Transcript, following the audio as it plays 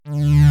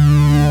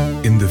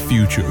In the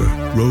future,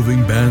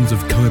 roving bands of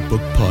comic book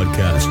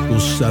podcasts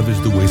will savage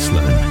the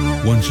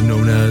wasteland, once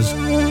known as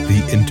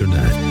the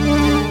Internet.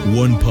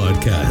 One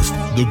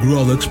podcast, the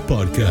Grawlix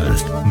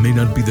Podcast, may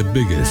not be the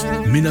biggest,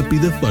 may not be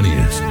the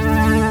funniest,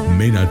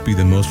 may not be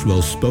the most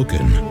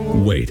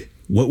well-spoken. Wait,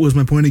 what was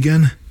my point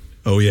again?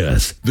 Oh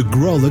yes, the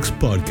Grawlix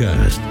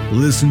Podcast.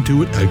 Listen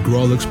to it at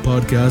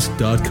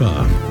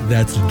grawlixpodcast.com.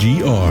 That's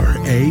GRAWLIX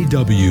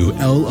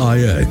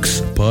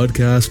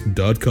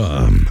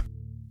podcast.com.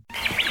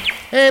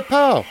 Hey,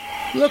 Paul,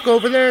 look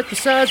over there at the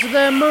size of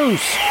that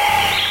moose.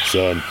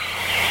 Son,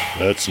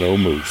 that's no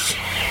moose.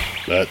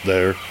 That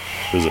there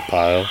is a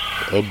pile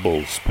of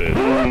bull spit.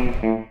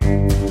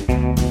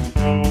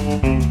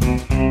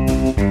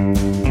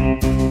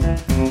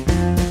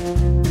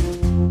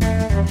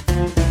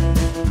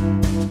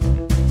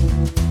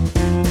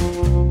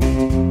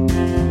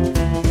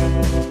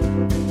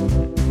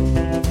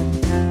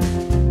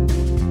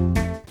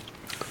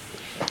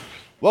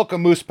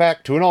 Welcome, Moose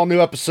Pack, to an all-new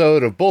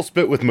episode of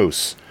Bullspit with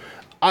Moose.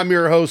 I'm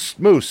your host,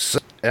 Moose,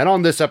 and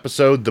on this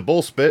episode, the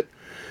Bullspit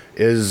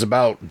is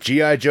about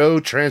G.I. Joe,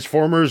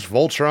 Transformers,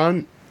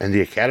 Voltron, and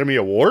the Academy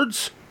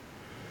Awards?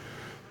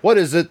 What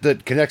is it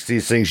that connects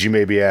these things, you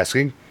may be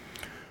asking?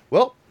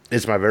 Well,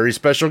 it's my very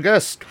special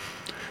guest.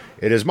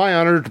 It is my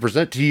honor to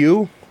present to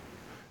you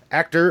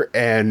actor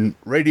and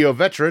radio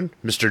veteran,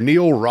 Mr.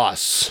 Neil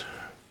Ross.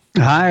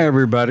 Hi,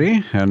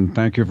 everybody, and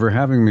thank you for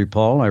having me,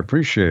 Paul. I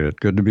appreciate it.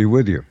 Good to be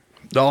with you.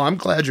 Oh, I'm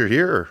glad you're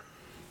here.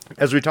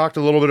 As we talked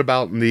a little bit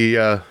about in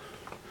the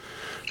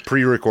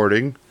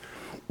pre-recording,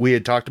 we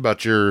had talked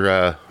about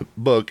your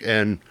book,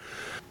 and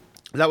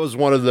that was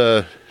one of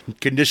the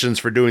conditions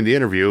for doing the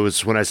interview.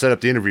 Is when I set up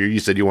the interview, you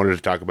said you wanted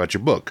to talk about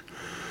your book,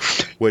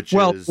 which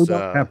is... we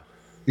don't have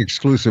to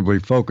exclusively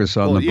focus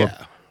on the book.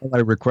 Yeah. All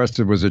I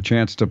requested was a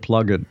chance to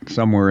plug it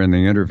somewhere in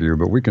the interview,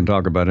 but we can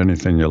talk about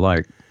anything you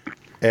like.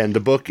 And the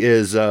book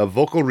is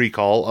Vocal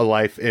Recall, A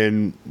Life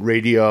in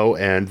Radio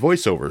and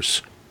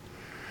Voiceovers.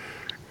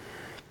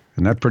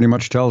 And that pretty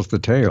much tells the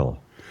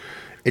tale.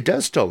 It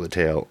does tell the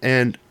tale.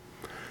 And,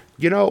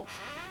 you know,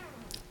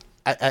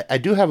 I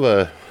do have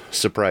a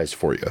surprise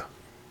for you.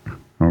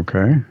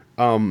 Okay.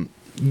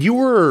 You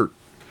were...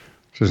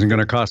 This isn't going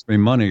to cost me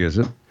money, is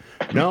it?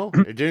 No,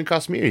 it didn't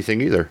cost me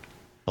anything either.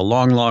 A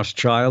long-lost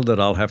child that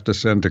I'll have to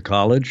send to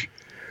college?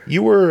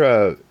 You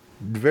were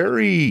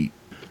very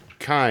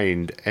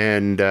kind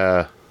and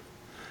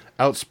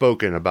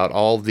outspoken about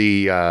all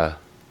the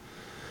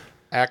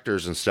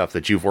actors and stuff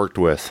that you've worked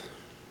with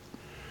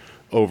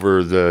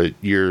over the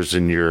years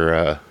in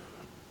your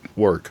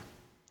work.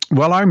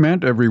 Well, I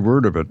meant every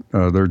word of it.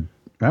 They're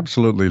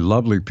absolutely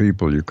lovely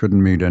people. You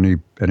couldn't meet any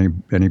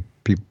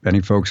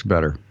folks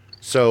better.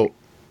 So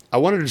I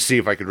wanted to see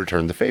if I could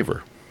return the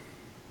favor.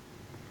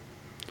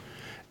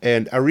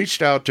 And I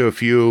reached out to a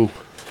few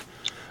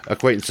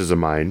acquaintances of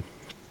mine.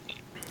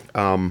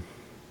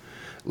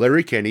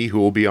 Larry Kenney, who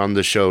will be on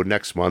the show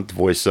next month,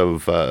 voice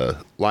of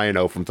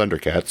Lion-O from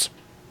Thundercats,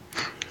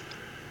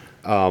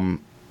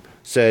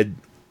 said,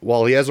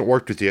 while he hasn't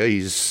worked with you,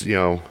 he's,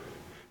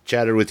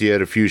 chatted with you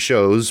at a few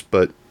shows,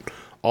 but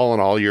all in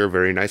all, you're a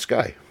very nice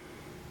guy.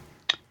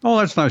 Oh,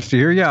 that's nice to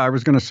hear. Yeah, I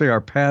was going to say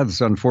our paths,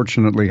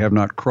 unfortunately, have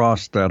not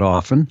crossed that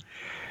often.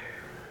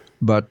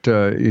 But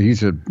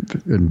he's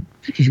an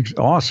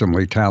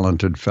awesomely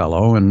talented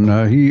fellow,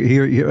 and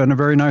he and a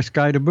very nice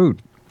guy to boot.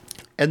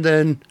 And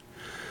then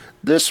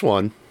this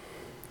one,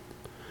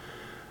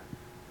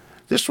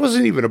 this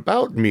wasn't even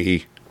about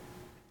me,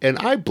 and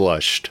I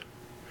blushed.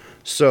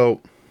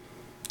 So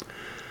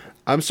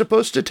I'm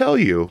supposed to tell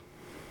you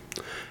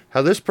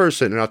how this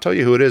person, and I'll tell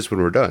you who it is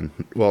when we're done.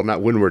 Well,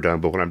 not when we're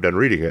done, but when I'm done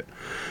reading it.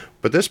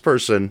 But this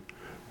person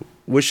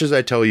wishes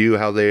I tell you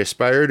how they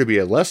aspire to be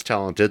a less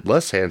talented,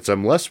 less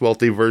handsome, less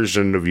wealthy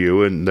version of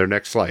you in their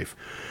next life.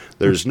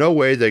 There's no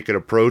way they could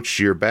approach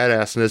your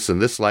badassness in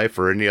this life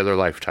or any other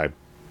lifetime.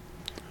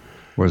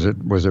 Was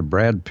it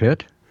Brad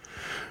Pitt?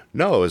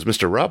 No, it was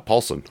Mr. Rob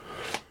Paulson.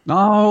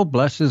 Oh,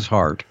 bless his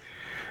heart.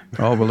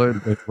 Oh, well,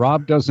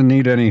 Rob doesn't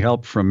need any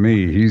help from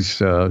me.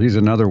 He's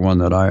another one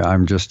that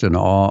I'm just in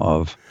awe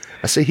of.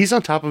 I say he's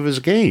on top of his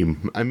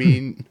game. I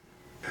mean,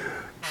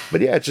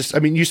 but yeah,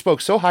 you spoke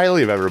so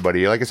highly of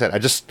everybody. Like I said,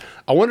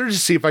 I wanted to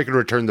see if I could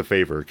return the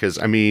favor. Because,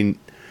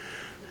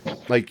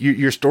 like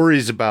your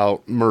stories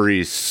about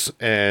Maurice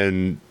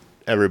and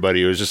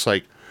everybody, it was just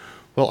like,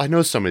 well, I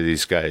know some of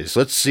these guys.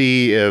 Let's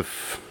see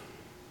if,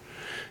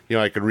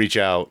 I could reach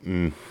out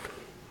and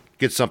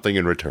get something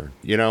in return,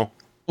 Well,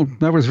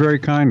 that was very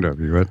kind of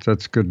you.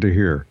 That's good to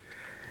hear.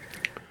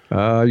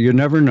 You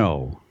never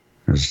know.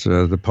 As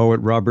the poet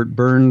Robert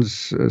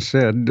Burns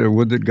said,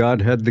 would that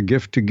God had the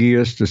gift to guide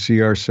us to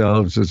see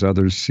ourselves as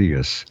others see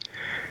us.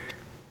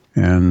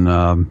 And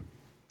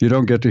you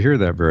don't get to hear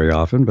that very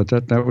often, but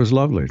that was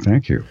lovely.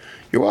 Thank you.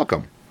 You're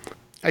welcome.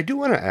 I do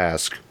want to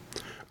ask,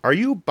 are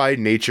you by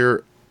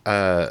nature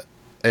an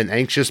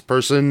anxious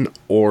person,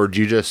 or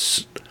do you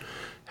just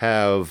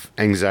have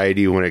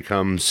anxiety when it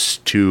comes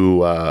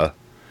to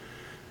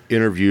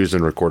interviews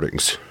and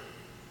recordings?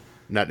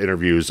 Not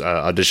interviews,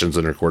 auditions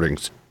and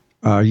recordings.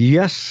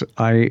 Yes,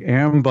 I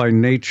am by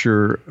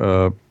nature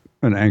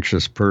an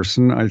anxious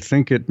person. I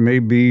think it may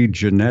be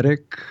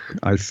genetic.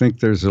 I think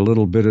there's a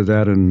little bit of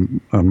that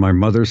on my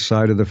mother's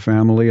side of the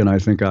family, and I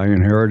think I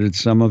inherited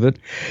some of it.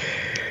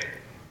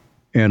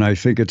 And I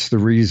think it's the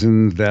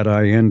reason that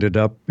I ended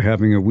up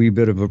having a wee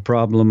bit of a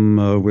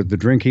problem with the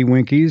Drinky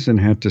Winkies and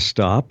had to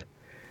stop.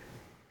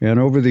 And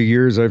over the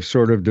years, I've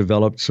sort of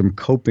developed some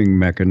coping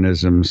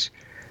mechanisms.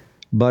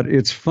 But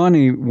it's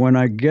funny, when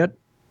I get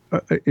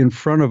in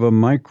front of a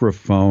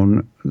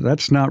microphone,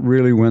 that's not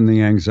really when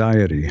the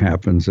anxiety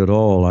happens at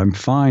all. I'm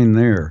fine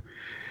there.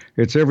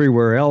 It's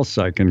everywhere else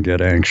I can get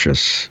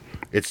anxious.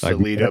 It's the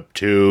lead up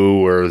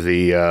to, or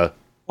the...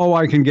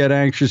 I can get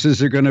anxious. Is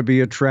there going to be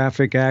a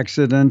traffic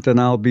accident and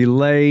I'll be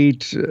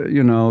late?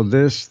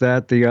 This,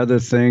 that, the other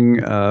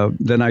thing.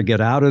 Then I get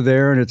out of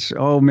there and it's,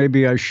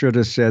 maybe I should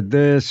have said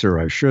this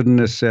or I shouldn't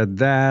have said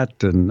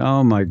that. And,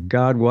 oh, my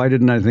God, why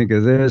didn't I think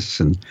of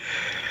this?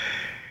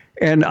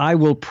 And I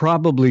will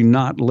probably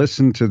not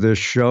listen to this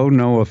show,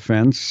 no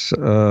offense.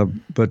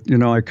 But,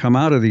 I come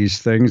out of these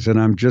things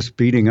and I'm just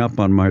beating up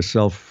on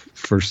myself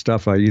for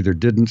stuff I either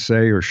didn't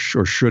say or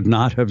should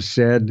not have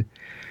said.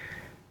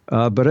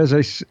 But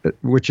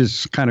which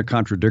is kind of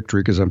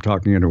contradictory because I'm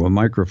talking into a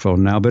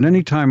microphone now. But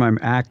anytime I'm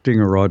acting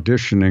or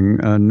auditioning,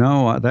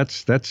 no,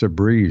 that's a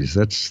breeze.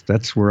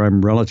 That's where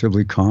I'm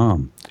relatively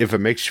calm. If it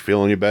makes you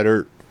feel any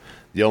better,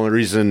 the only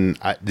reason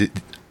I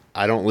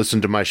don't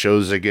listen to my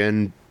shows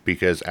again,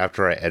 because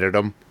after I edit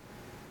them,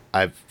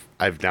 I've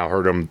now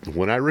heard them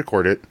when I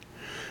record it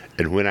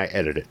and when I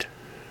edit it,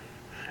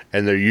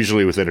 and they're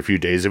usually within a few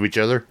days of each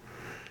other.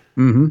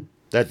 Mm-hmm.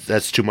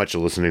 That's too much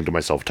of listening to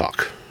myself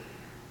talk.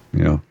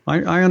 Yeah,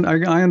 I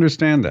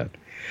understand that.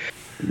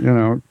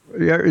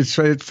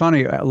 It's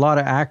funny. A lot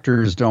of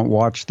actors don't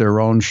watch their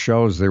own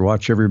shows; they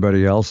watch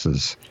everybody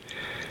else's,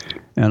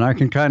 and I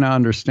can kind of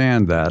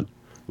understand that.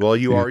 Well,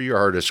 you are your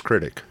hardest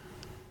critic.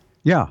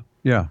 Yeah.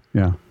 That's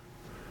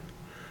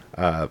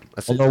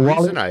the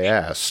reason I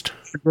asked.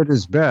 Did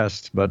his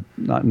best, but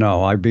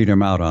no, I beat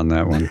him out on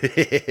that one.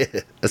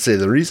 I say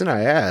the reason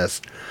I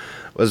asked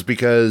was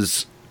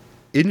because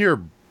in your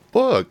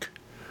book,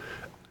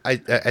 I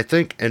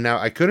think, and now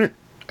I could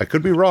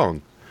be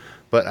wrong,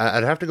 but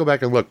I'd have to go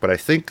back and look, but I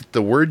think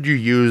the word you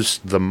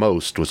used the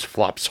most was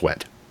flop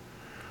sweat.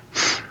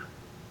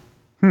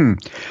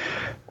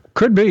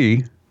 Could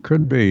be.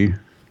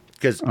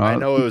 Because I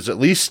know it was at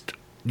least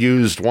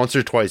used once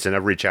or twice in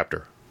every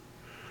chapter,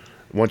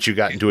 once you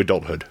got into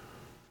adulthood.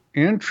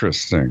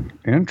 Interesting.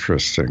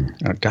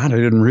 God, I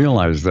didn't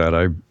realize that.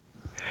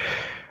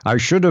 I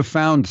should have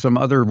found some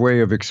other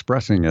way of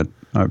expressing it.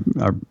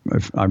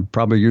 I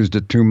probably used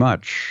it too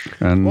much.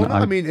 And well,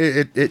 I mean,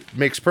 it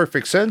makes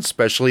perfect sense,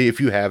 especially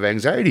if you have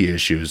anxiety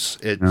issues.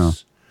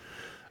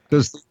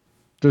 Does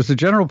the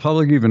general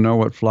public even know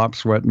what flop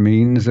sweat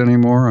means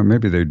anymore? Or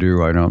maybe they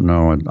do. I don't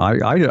know. And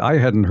I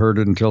hadn't heard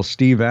it until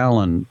Steve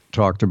Allen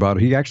talked about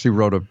it. He actually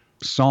wrote a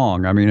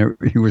song. I mean,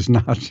 he was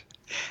not.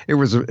 It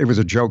was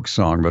a joke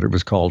song, but it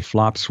was called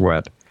Flop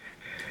Sweat.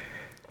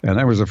 And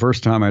that was the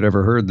first time I'd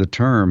ever heard the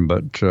term,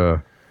 but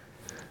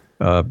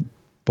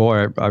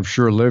boy, I've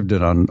sure lived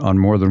it on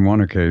more than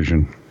one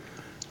occasion.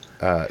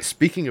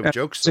 Speaking of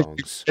joke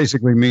songs,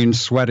 basically means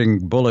sweating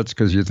bullets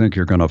because you think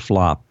you're going to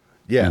flop.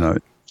 Yeah. In a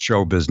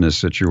show business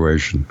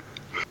situation.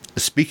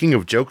 Speaking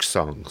of joke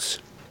songs,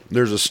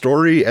 there's a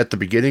story at the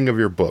beginning of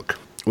your book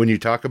when you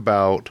talk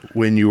about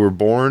when you were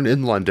born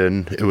in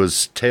London. It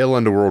was tail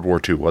end of World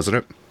War II, wasn't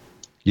it?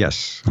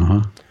 Yes.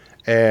 Uh-huh.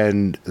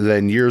 And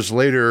then years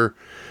later,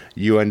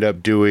 you end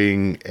up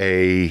doing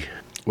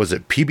was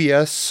it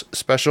PBS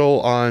special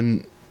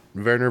on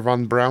Wernher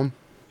von Braun?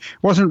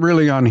 It wasn't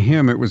really on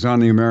him. It was on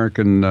the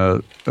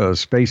American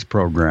space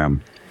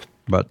program.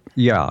 But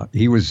yeah,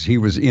 he was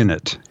in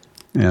it.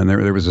 And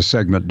there was a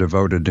segment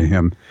devoted to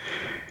him.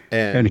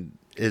 And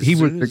as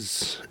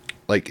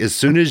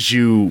soon as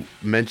you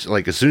mentioned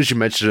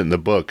it in the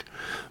book,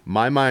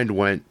 my mind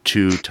went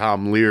to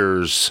Tom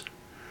Lear's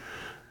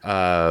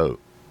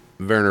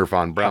Wernher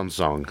von Braun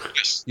song.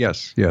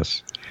 Yes.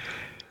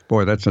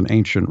 Boy, that's an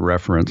ancient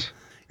reference.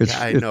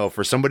 I know.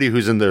 For somebody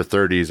who's in their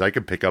 30s, I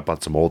could pick up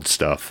on some old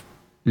stuff.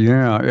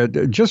 Yeah.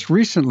 Just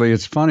recently,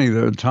 it's funny,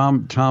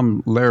 Tom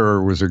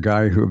Lehrer was a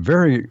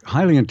very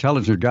highly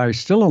intelligent guy,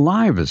 still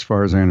alive as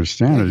far as I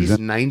understand it. He's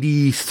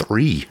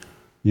 93.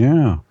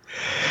 Yeah.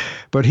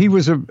 But he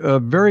was a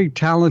very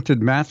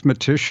talented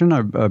mathematician,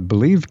 I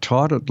believe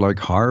taught at like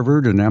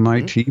Harvard and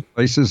MIT,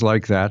 places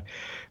like that.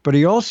 But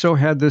he also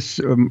had this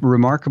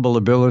remarkable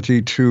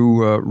ability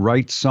to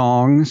write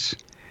songs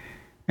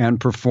and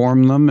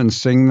perform them and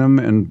sing them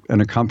and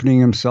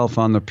accompanying himself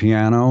on the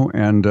piano.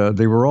 And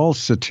they were all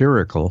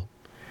satirical.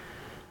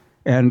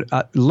 And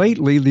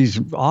lately, these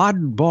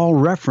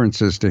oddball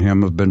references to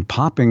him have been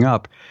popping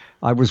up.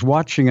 I was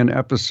watching an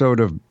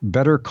episode of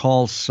Better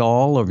Call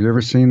Saul. Have you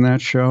ever seen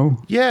that show?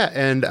 Yeah,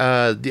 and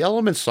the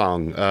Elements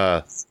song.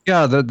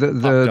 Yeah,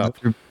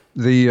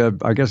 the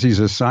I guess he's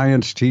a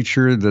science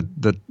teacher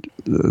that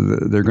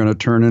they're going to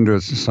turn into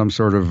some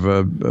sort of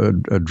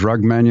a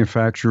drug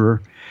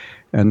manufacturer,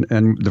 And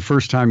the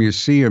first time you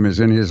see him is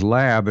in his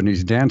lab, and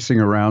he's dancing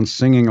around,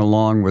 singing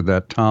along with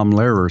that Tom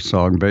Lehrer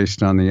song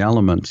based on the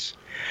Elements.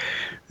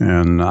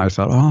 And I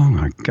thought, oh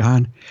my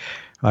God,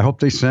 I hope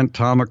they sent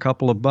Tom a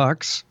couple of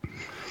bucks.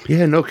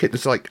 Yeah, no kidding.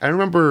 It's like, I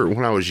remember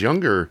when I was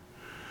younger,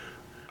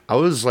 I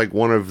was like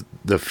one of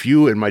the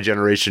few in my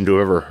generation to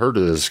have ever heard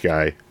of this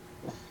guy.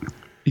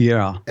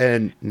 Yeah.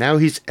 And now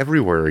he's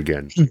everywhere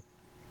again.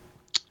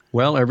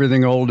 Well,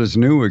 everything old is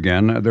new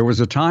again. There was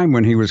a time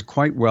when he was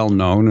quite well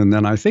known, and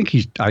then I think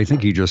he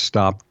just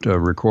stopped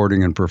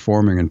recording and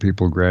performing, and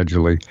people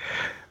gradually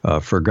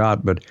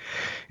forgot. But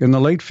in the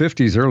late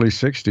 50s, early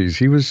 60s,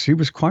 he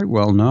was quite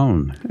well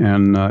known.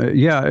 And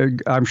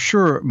I'm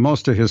sure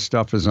most of his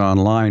stuff is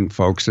online,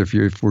 folks. If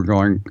you're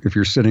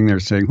sitting there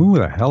saying, "Who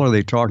the hell are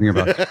they talking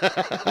about?"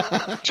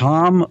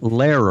 Tom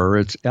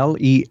Lehrer. It's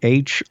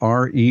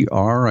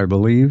Lehrer, I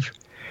believe.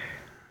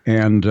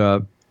 And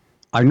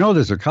I know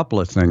there's a couple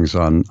of things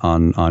on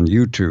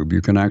YouTube.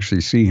 You can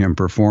actually see him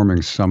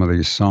performing some of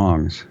these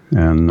songs,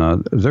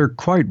 and they're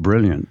quite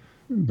brilliant.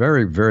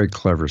 Very, very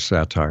clever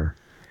satire.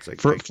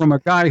 Like from a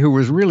guy who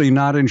was really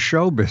not in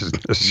show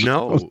business.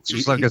 No,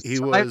 he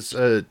was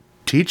a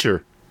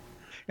teacher.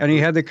 And he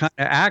had the kind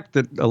of act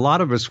that a lot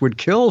of us would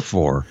kill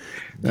for.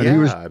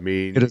 And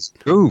he it is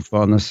goof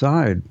on the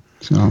side.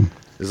 So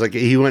it's like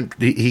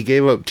he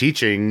gave up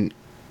teaching,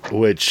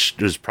 which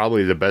was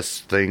probably the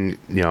best thing,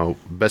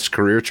 best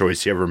career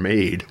choice he ever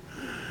made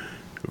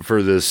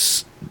for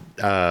this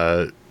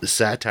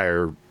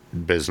satire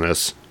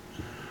business.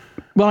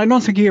 Well, I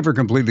don't think he ever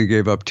completely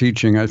gave up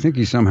teaching. I think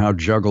he somehow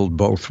juggled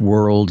both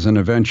worlds and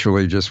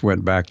eventually just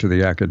went back to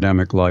the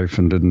academic life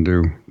and didn't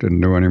do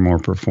any more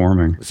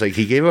performing. It's like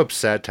he gave up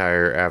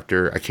satire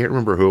after, I can't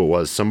remember who it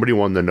was. Somebody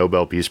won the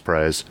Nobel Peace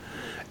Prize,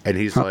 and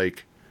he's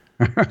like,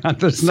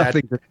 "There's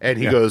nothing." And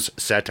he goes,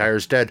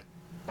 "Satire's dead.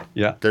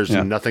 Yeah, there's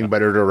nothing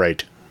better to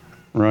write."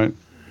 Right.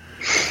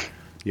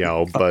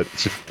 But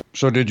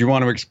so did you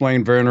want to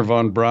explain Wernher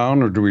von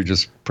Braun, or do we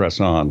just press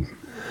on?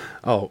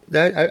 Oh,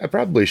 I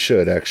probably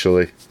should,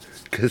 actually.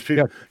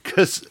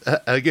 Because,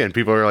 again,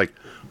 people are like,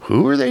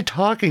 who are they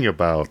talking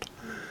about?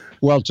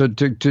 Well, to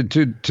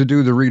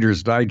do the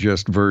Reader's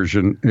Digest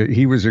version,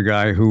 he was a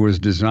guy who was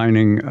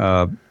designing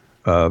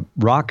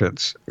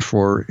rockets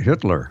for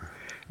Hitler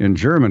in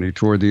Germany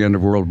toward the end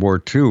of World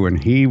War II,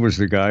 and he was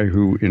the guy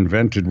who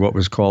invented what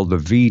was called the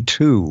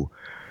V2,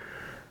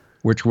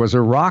 which was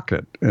a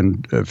rocket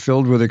and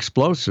filled with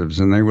explosives,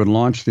 and they would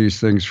launch these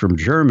things from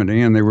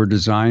Germany, and they were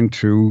designed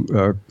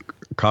to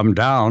come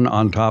down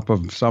on top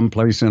of some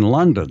place in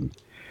London.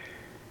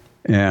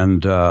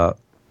 And they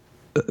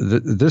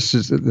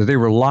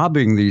were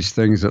lobbing these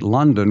things at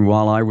London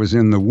while I was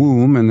in the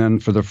womb, and then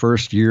for the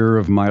first year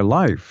of my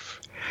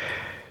life.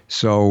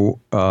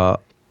 So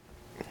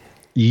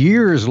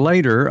years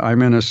later,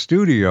 I'm in a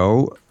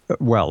studio.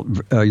 Well,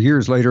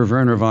 years later,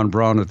 Wernher von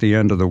Braun at the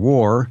end of the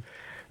war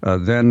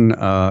then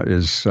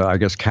is, I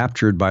guess,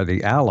 captured by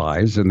the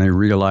Allies, and they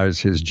realize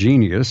his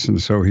genius,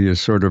 and so he is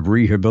sort of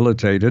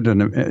rehabilitated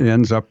and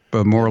ends up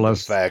more or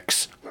less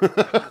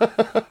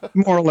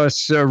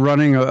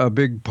running a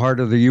big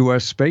part of the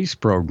U.S. space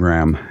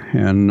program.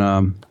 And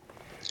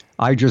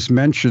I just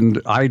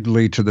mentioned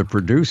idly to the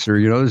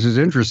producer, this is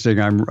interesting.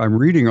 I'm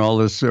reading all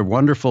this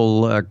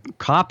wonderful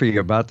copy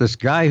about this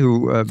guy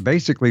who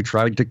basically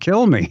tried to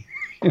kill me.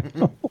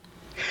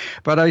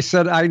 But I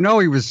said, I know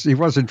he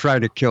wasn't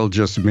trying to kill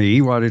just me.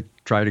 He wanted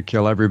to try to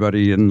kill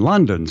everybody in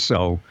London.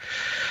 So,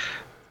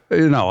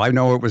 I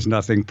know it was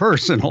nothing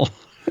personal.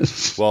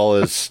 Well,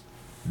 as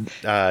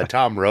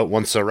Tom wrote,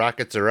 once the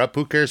rockets are up,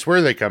 who cares where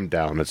they come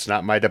down? It's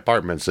not my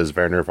department, says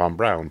Wernher von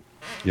Braun.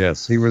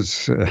 Yes, he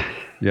was.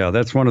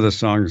 That's one of the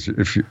songs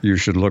you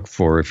should look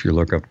for if you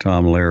look up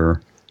Tom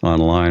Lehrer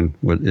online.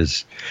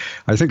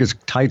 I think it's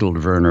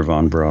titled Wernher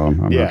von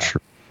Braun. I'm not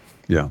sure.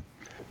 Yeah.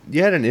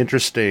 You had an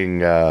interesting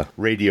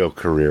radio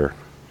career.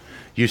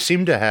 You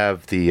seem to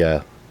have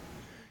the...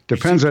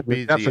 Depends on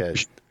the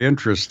definition.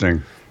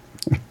 Interesting.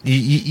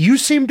 You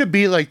seem to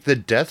be like the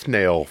death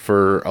nail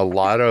for a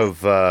lot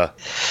of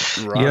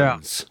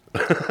runs.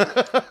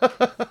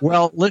 Yeah.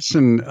 Well,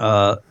 listen,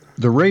 the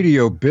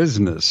radio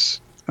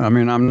business,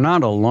 I'm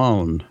not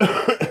alone.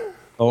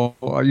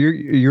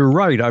 You're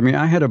right.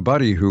 I had a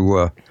buddy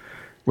who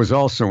was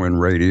also in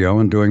radio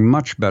and doing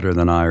much better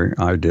than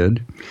I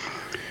did.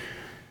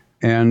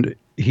 And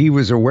he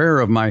was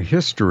aware of my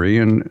history,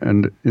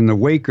 and in the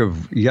wake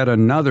of yet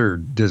another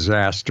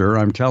disaster,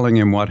 I'm telling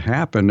him what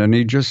happened, and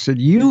he just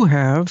said, "You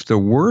have the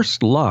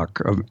worst luck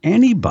of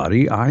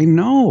anybody I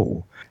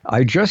know."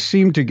 I just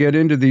seem to get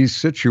into these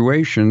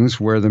situations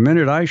where the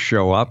minute I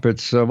show up,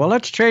 it's,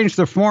 let's change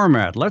the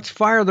format. Let's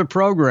fire the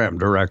program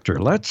director.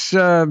 Let's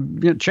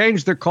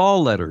change the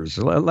call letters.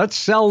 Let's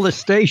sell the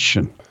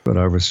station. But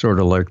I was sort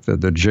of like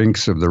the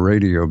jinx of the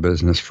radio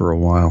business for a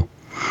while.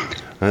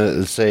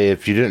 Say,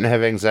 if you didn't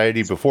have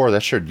anxiety before,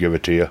 that should give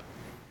it to you.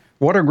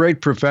 What a great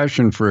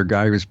profession for a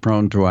guy who's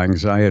prone to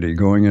anxiety,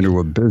 going into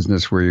a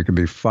business where you could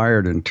be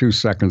fired in 2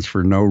 seconds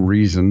for no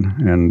reason.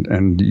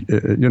 And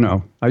you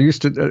know,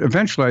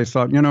 eventually I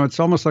thought, you know, it's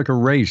almost like a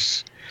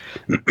race.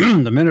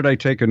 The minute I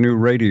take a new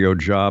radio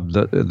job,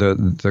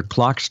 the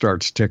clock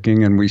starts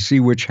ticking and we see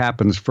which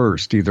happens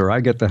first. Either I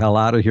get the hell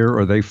out of here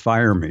or they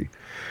fire me.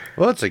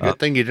 Well, it's a good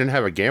thing you didn't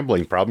have a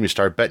gambling problem. You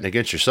start betting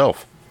against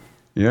yourself.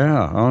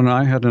 Yeah. Oh, no,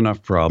 I had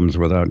enough problems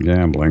without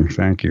gambling.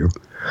 Thank you.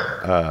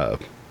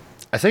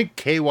 I think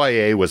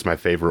KYA was my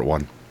favorite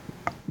one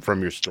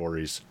from your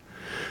stories,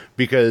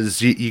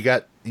 because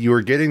you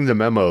were getting the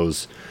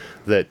memos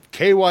that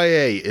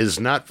KYA is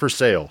not for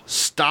sale.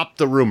 Stop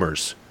the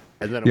rumors.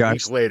 And then a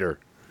week later,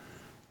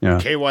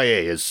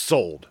 KYA is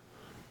sold.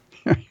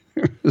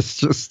 It's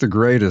just the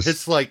greatest.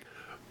 It's like,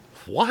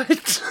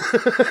 what?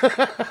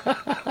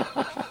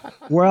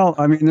 Well,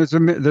 I mean,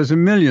 there's a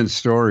million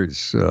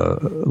stories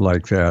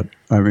like that.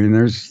 I mean,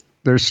 there's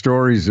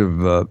stories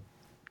of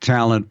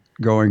talent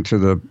going to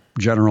the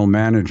general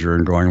manager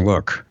and going,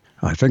 look,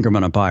 I think I'm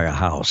going to buy a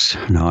house.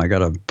 Now I got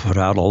to put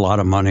out a lot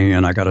of money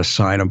and I got to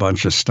sign a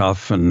bunch of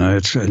stuff. And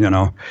it's, you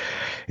know,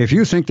 if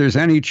you think there's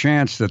any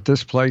chance that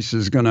this place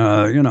is going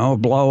to, you know,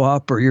 blow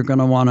up, or you're going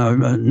to want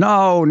to,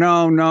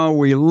 no,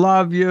 we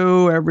love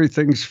you.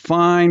 Everything's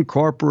fine.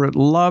 Corporate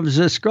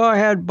loves us. Go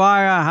ahead,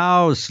 buy a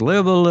house,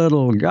 live a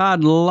little.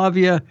 God love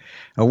you.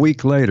 A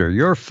week later,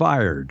 you're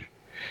fired.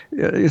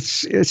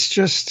 It's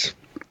just,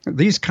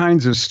 these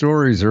kinds of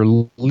stories are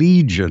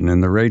legion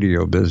in the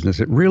radio business.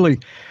 It really,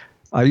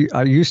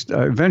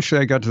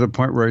 eventually I got to the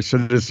point where I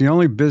said, it's the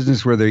only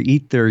business where they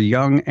eat their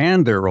young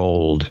and their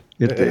old.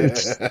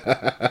 It's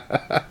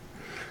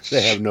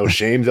They have no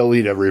shame. They'll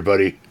eat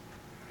everybody.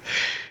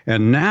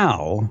 And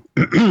now,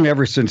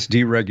 ever since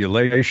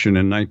deregulation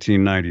in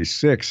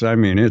 1996, I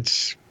mean,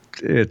 it's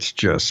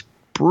just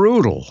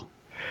brutal.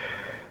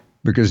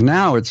 Because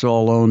now it's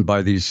all owned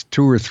by these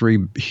 2 or 3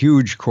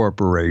 huge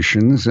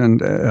corporations. And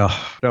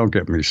don't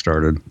get me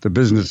started. The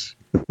business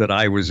that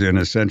I was in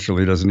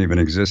essentially doesn't even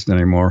exist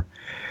anymore.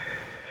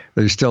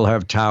 They still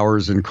have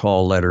towers and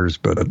call letters,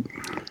 but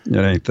it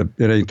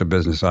ain't the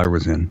business I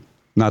was in.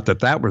 Not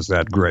that was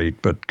that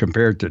great, but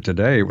compared to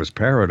today, it was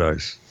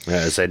paradise. Yeah,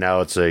 I say now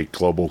it's a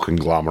global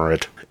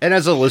conglomerate. And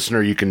as a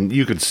listener, you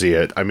can see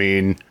it. I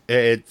mean,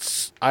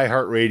 it's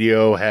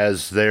iHeartRadio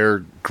has their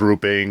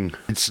grouping.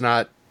 It's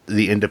not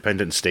the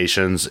independent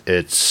stations,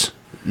 it's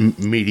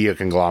media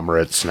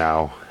conglomerates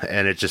now,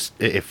 and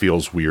it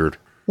feels weird.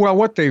 Well,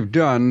 what they've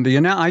done,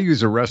 I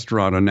use a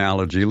restaurant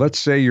analogy. Let's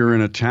say you're in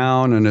a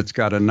town and it's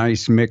got a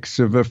nice mix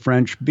of a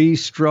French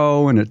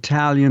bistro, an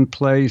Italian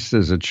place,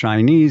 there's a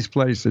Chinese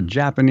place, a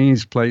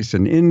Japanese place,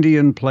 an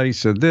Indian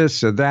place, a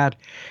this, a that,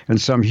 and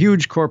some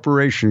huge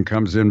corporation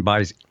comes in,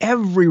 buys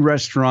every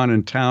restaurant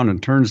in town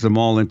and turns them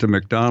all into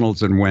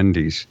McDonald's and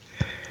Wendy's.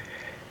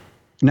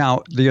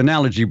 Now, the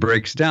analogy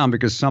breaks down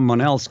because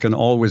someone else can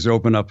always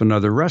open up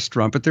another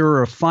restaurant, but there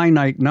are a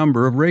finite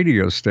number of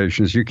radio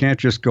stations. You can't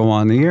just go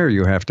on the air.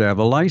 You have to have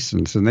a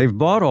license, and they've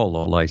bought all the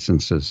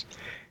licenses.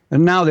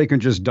 And now they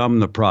can just dumb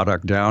the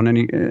product down, and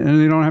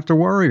you don't have to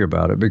worry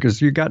about it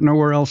because you got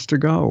nowhere else to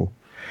go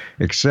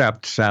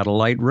except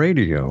satellite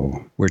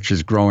radio, which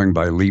is growing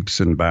by leaps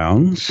and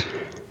bounds.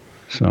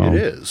 So it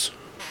is.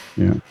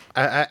 Yeah.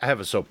 I have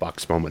a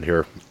soapbox moment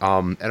here,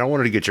 and I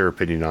wanted to get your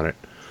opinion on it.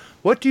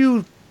 What do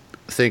you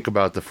think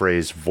about the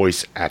phrase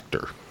voice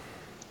actor?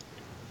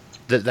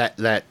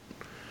 That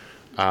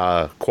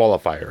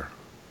qualifier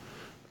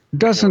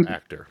doesn't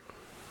actor.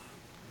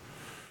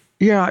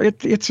 Yeah,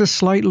 it's a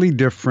slightly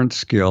different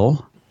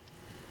skill.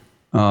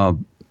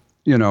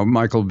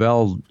 Michael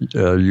Bell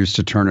used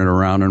to turn it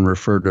around and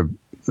refer to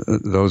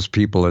those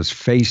people as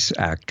face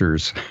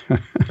actors.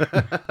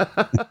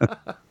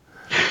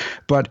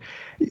 But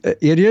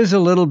it is a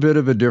little bit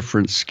of a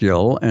different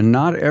skill, and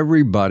not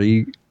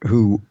everybody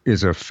who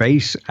is a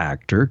face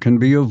actor can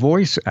be a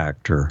voice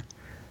actor.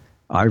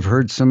 I've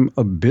heard some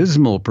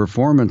abysmal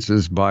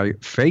performances by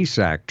face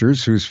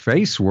actors whose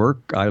face work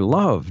I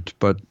loved,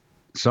 but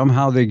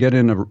somehow they get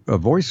in a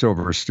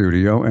voiceover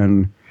studio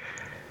and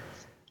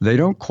they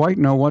don't quite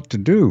know what to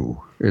do.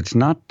 It's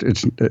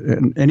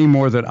any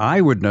more that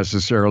I would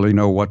necessarily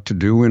know what to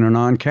do in an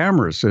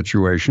on-camera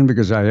situation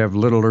because I have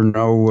little or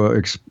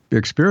no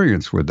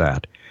experience with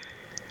that.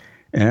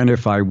 And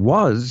if I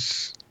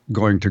was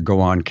going to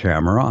go on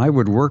camera, I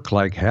would work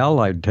like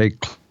hell. I'd take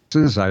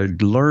classes.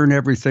 I'd learn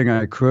everything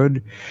I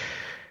could.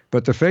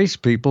 But the face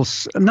people,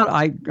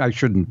 I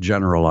shouldn't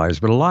generalize,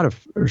 but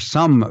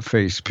some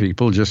face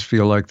people just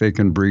feel like they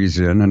can breeze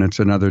in and it's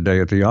another day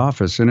at the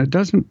office. And it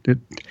doesn't,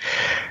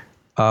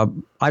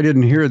 I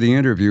didn't hear the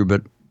interview,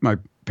 but my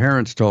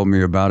parents told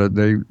me about it.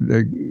 They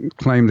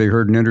claimed they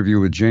heard an interview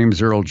with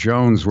James Earl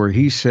Jones where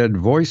he said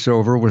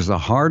voiceover was the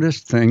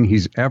hardest thing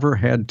he's ever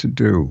had to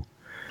do.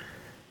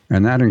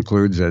 And that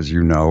includes, as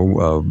you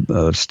know,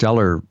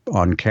 stellar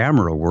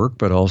on-camera work,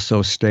 but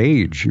also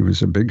stage. He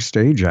was a big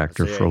stage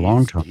actor for a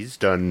long time. He's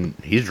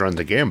run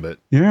the gambit.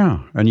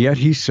 Yeah, and yet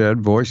he said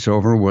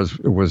voiceover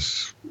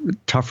was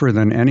tougher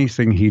than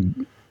anything he'd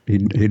he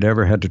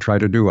never had to try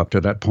to do up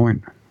to that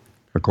point,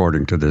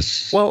 according to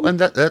this. Well, and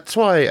that's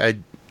why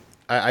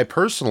I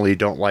personally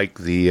don't like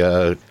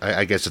the,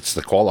 I guess it's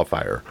the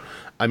qualifier.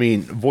 I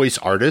mean, voice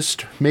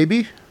artist,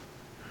 maybe.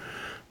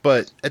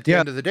 But at the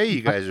end of the day,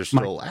 you guys are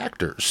still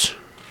actors.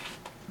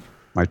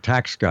 My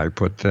tax guy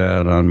put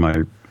that on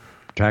my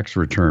tax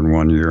return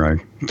one year. I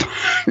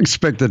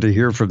expected to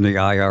hear from the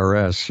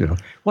IRS,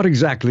 what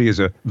exactly is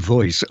a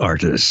voice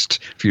artist,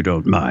 if you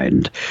don't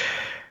mind.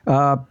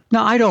 No,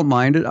 I don't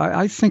mind it.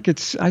 I think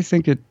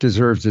it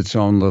deserves its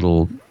own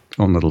little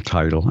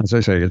title. As I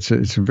say, it's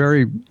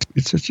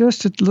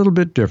just a little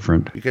bit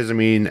different. Because I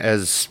mean,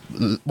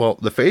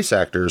 the face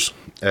actors,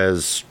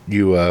 as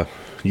you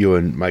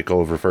and Michael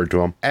have referred to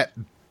them, at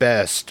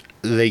best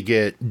they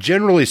get,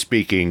 generally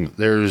speaking,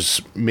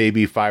 there's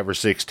maybe 5 or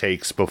 6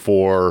 takes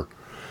before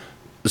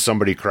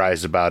somebody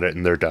cries about it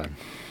and they're done,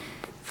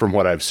 from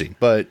what I've seen.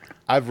 But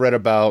I've read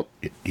about,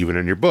 even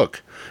in your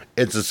book,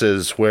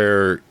 instances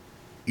where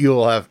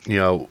you'll have,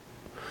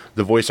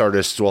 the voice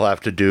artists will have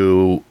to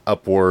do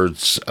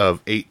upwards of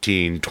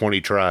 18,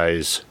 20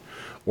 tries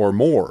or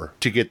more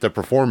to get the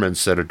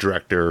performance that a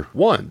director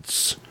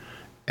wants.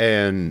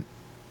 And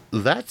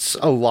that's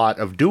a lot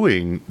of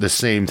doing the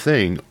same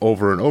thing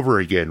over and over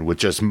again with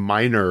just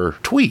minor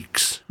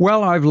tweaks.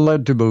 Well, I'm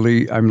led to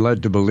believe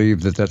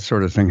that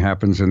sort of thing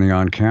happens in the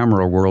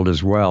on-camera world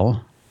as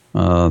well.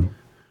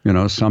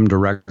 Some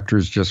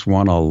directors just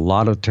want a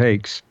lot of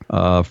takes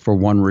for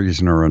one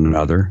reason or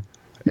another.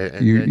 And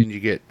then you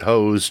get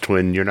hosed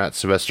when you're not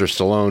Sylvester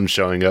Stallone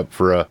showing up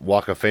for a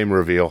Walk of Fame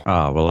reveal.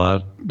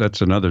 Well, that's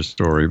another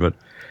story. But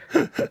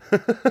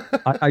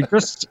I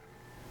just,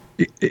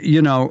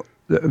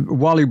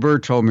 Wally Burr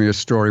told me a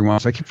story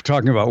once. I keep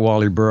talking about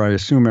Wally Burr. I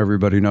assume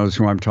everybody knows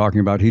who I'm talking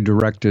about. He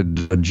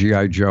directed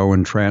G.I. Joe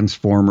and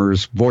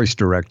Transformers, voice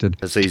directed.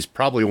 He's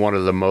probably one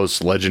of the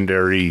most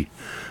legendary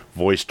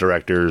voice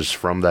directors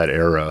from that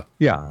era.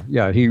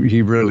 Yeah,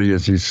 he really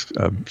is. He's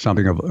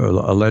something of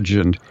a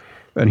legend.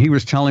 And he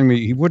was telling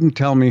me, he wouldn't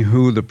tell me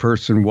who the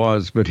person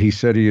was, but he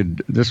said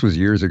this was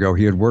years ago,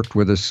 he had worked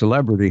with a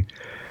celebrity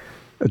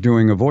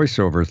doing a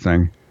voiceover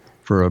thing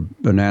for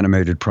an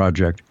animated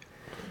project.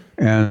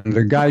 And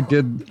the guy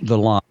did the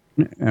line,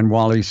 and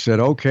Wally said,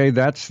 okay,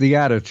 that's the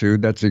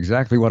attitude. That's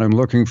exactly what I'm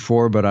looking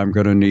for, but I'm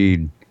going to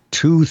need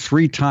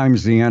 2-3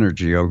 times the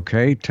energy,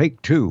 okay? Take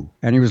 2.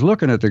 And he was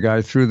looking at the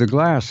guy through the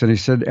glass, and he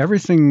said,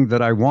 everything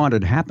that I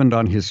wanted happened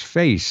on his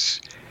face,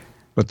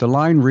 but the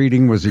line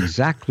reading was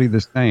exactly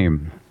the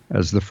same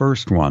as the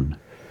first one.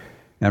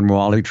 And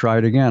Wally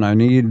tried again. I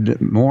need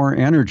more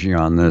energy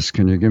on this.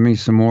 Can you give me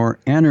some more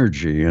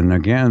energy? And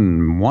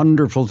again,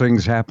 wonderful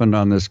things happened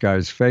on this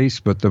guy's face,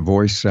 but the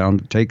voice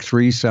take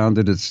 3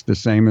 sounded it's the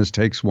same as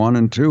takes 1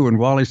 and 2. And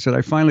Wally said,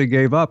 I finally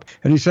gave up.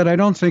 And he said, I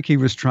don't think he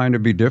was trying to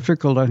be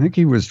difficult. I think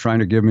he was trying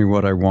to give me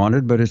what I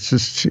wanted, but it's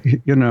just,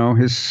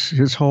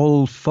 his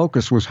whole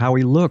focus was how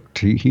he looked.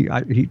 He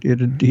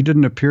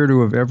didn't appear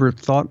to have ever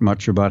thought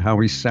much about how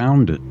he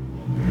sounded.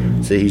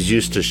 So he's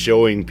used to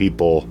showing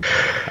people,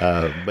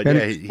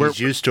 but he's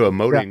used to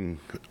emoting,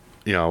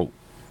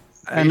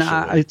 And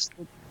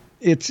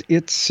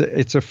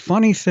it's a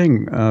funny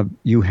thing.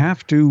 You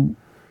have to.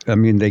 I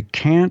mean, they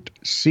can't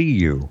see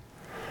you.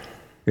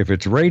 If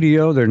it's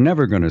radio, they're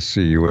never going to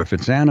see you. If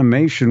it's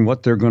animation,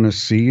 what they're going to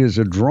see is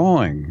a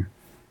drawing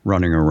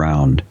running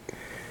around.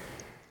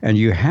 And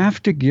you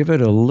have to give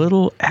it a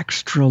little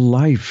extra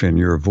life in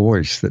your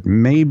voice that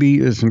maybe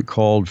isn't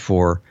called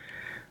for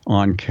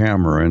on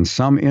camera. In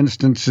some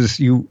instances,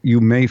 you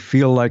may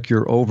feel like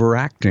you're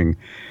overacting.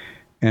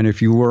 And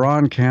if you were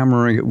on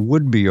camera, it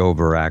would be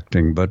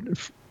overacting. But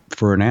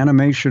for an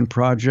animation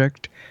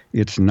project,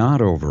 it's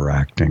not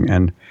overacting.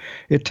 And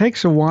it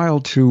takes a while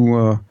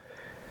to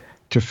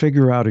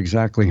figure out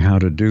exactly how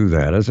to do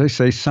that. As I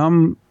say,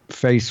 some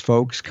face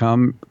folks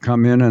come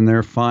in and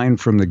they're fine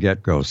from the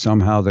get-go.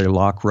 Somehow they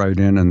lock right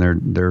in and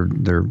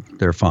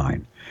they're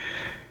fine.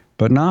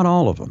 But not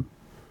all of them.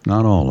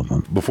 Not all of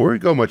them. Before we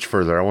go much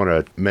further, I want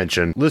to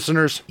mention,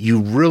 listeners, you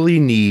really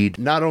need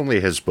not only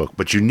his book,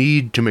 but you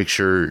need to make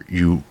sure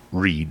you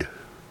read.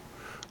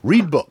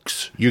 Read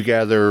books. You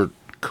gather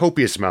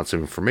copious amounts of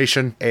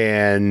information,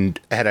 and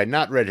had I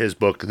not read his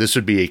book, this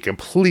would be a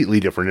completely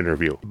different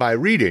interview. By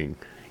reading,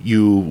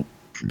 you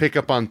pick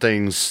up on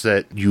things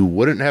that you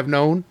wouldn't have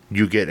known,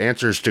 you get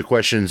answers to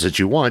questions that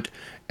you want,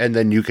 and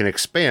then you can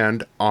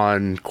expand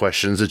on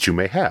questions that you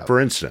may have.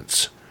 For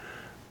instance,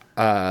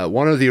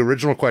 one of the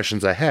original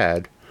questions I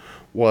had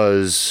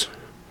was,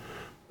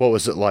 what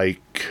was it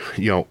like?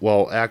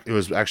 It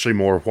was actually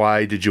more,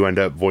 why did you end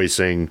up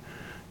voicing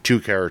 2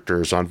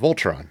 characters on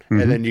Voltron? Mm-hmm.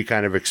 And then you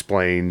kind of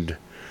explained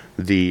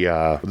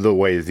the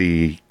way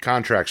the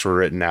contracts were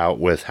written out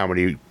with how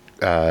many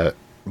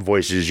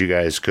voices you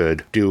guys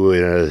could do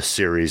in a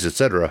series,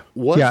 etc.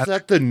 Was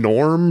that the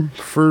norm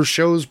for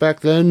shows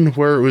back then,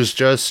 where it was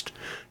just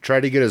try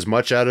to get as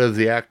much out of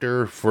the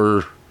actor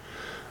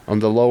on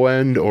the low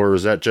end, or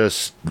is that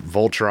just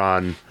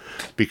Voltron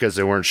because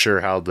they weren't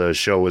sure how the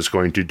show was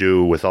going to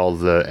do with all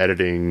the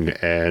editing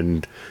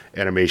and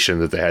animation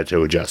that they had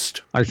to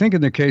adjust. I think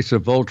in the case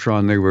of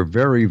Voltron, they were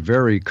very,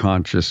 very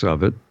conscious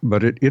of it,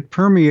 but it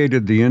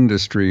permeated the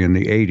industry in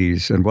the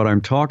 80s. And what I'm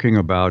talking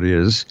about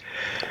is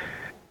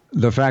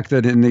the fact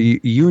that in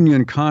the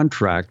union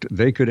contract,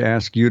 they could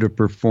ask you to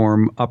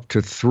perform up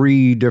to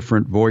 3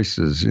 different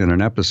voices in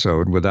an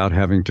episode without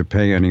having to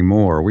pay any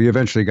more. We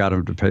eventually got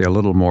them to pay a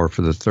little more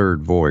for the 3rd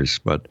voice,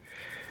 but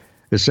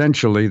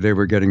essentially they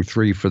were getting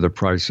 3 for the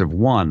price of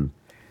 1.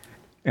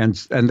 And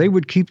they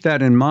would keep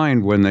that in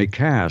mind when they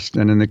cast.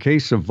 And in the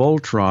case of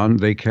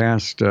Voltron, they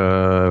cast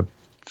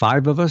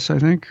 5 of us, I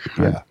think.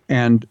 Yeah.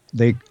 And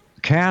they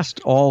cast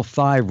all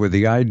 5 with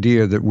the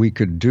idea that we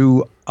could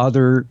do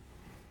other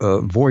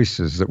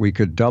voices, that we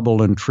could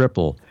double and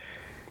triple,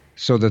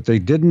 so that they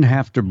didn't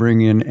have to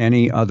bring in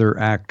any other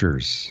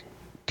actors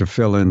to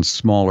fill in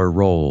smaller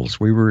roles.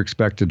 We were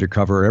expected to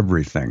cover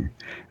everything.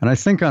 And I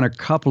think on a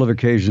couple of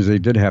occasions they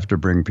did have to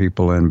bring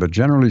people in, but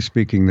generally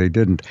speaking, they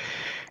didn't.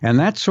 And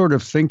that sort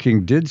of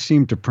thinking did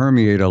seem to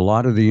permeate a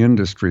lot of the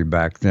industry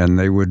back then.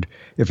 They would,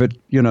 if it,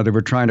 they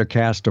were trying to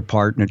cast a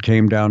part and it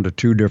came down to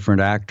 2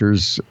 different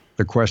actors,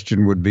 the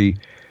question would be,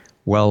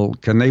 well,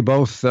 can they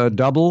both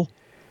double?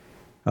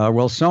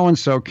 Well,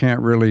 so-and-so can't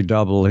really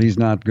double. He's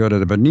not good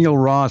at it. But Neil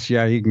Ross,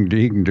 yeah, he can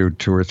do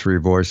 2 or 3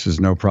 voices,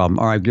 no problem.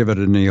 All right, give it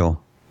to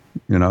Neil.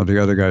 The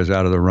other guy's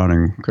out of the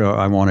running.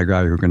 I want a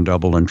guy who can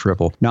double and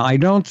triple. Now, I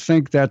don't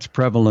think that's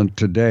prevalent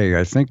today.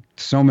 I think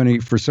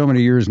for so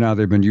many years now,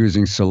 they've been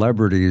using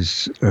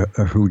celebrities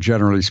who,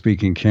 generally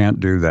speaking, can't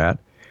do that.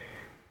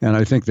 And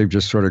I think they've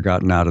just sort of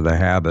gotten out of the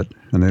habit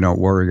and they don't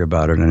worry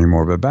about it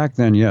anymore. But back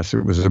then, yes,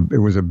 it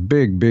was a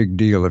big, big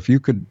deal. If you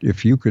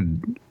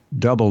could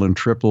double and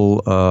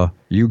triple,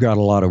 you got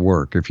a lot of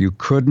work. If you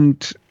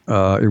couldn't,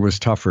 it was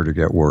tougher to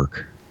get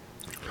work.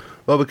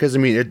 Well, because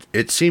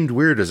it seemed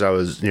weird as I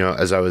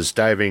was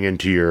diving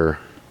into your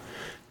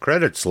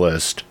credits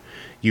list.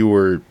 You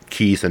were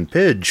Keith and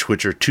Pidge,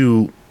 which are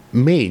 2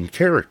 main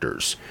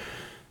characters.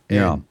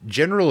 And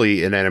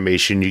generally in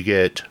animation, you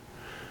get,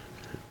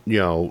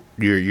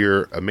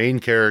 you're a main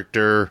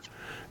character,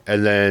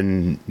 and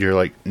then you're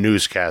like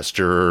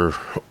newscaster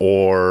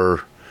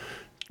or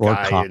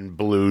guy in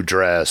blue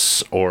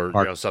dress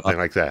or something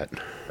like that.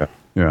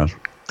 Yeah,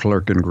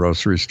 clerk in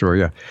grocery store.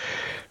 Yeah.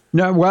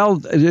 No, well,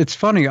 it's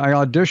funny. I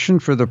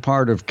auditioned for the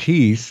part of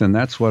Keith, and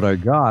that's what I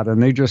got.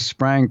 And they just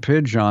sprang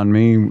Pidge on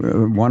me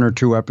 1 or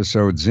 2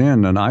 episodes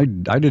in, and I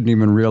didn't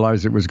even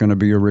realize it was going to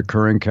be a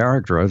recurring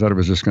character. I thought it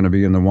was just going to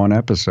be in the 1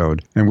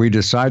 episode. And we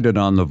decided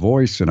on the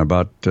voice in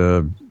about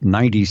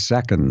 90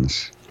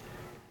 seconds,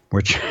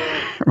 which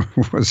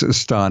was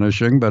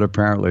astonishing, but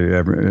apparently,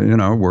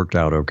 worked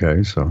out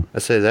okay. So I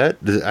say that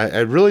I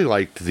really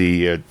liked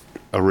the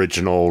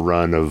original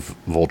run of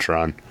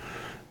Voltron.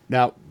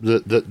 Now,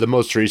 the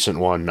most recent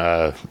one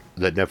that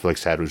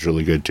Netflix had was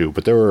really good too,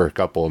 but there were a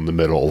couple in the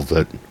middle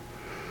that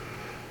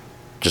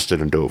just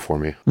didn't do it for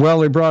me.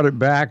 Well, they brought it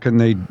back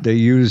and they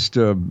used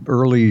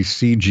early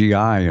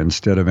CGI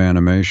instead of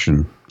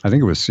animation. I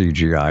think it was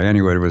CGI.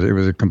 Anyway, it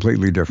was a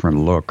completely different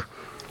look.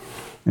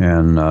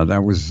 And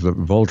that was the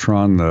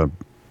Voltron, the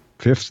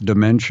 5th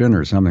dimension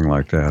or something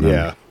like that.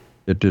 Yeah.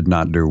 It did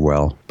not do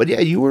well. But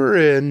yeah, you were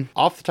in,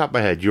 off the top of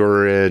my head, you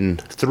were in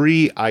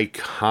 3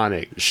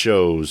 iconic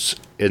shows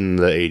in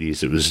the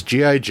 80s. It was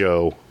G.I.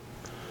 Joe,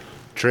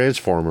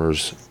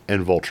 Transformers,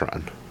 and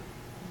Voltron.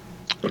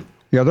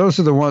 Yeah, those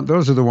are the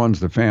ones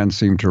the fans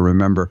seem to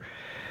remember.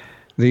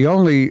 The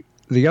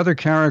other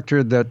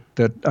character that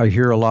I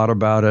hear a lot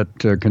about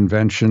at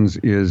conventions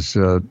is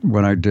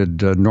when I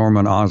did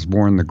Norman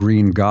Osborn, the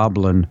Green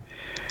Goblin,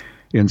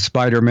 in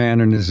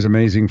Spider-Man and His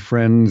Amazing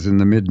Friends in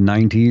the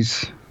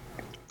mid-90s.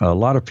 A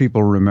lot of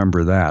people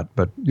remember that,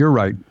 but you're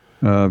right.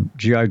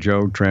 G.I.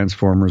 Joe,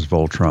 Transformers,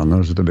 Voltron,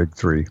 those are the big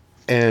 3.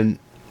 And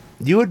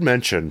you had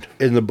mentioned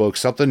in the book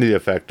something to the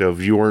effect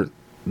of you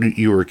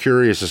were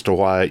curious as to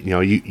why,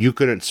 you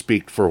couldn't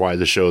speak for why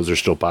the shows are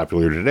still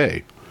popular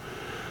today.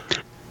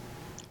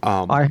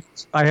 I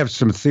have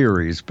some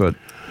theories, but...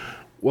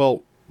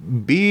 Well,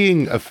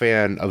 being a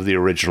fan of the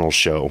original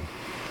show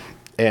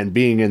and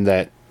being in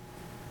that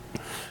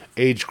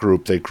age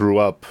group that grew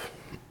up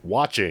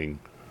watching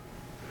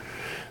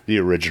the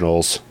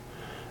originals,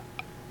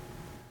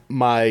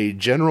 my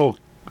general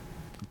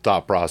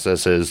thought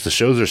process is the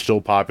shows are still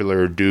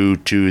popular due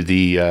to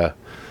the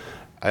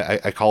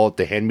I call it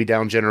the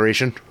hand-me-down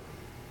generation,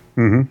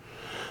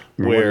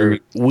 where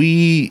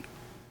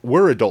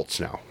we're adults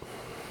now.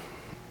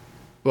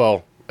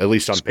 Well, at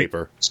least on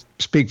paper.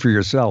 Speak for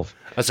yourself.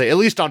 I say at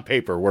least on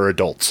paper we're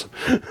adults,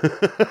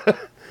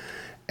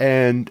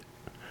 and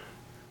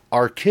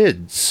our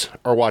kids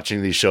are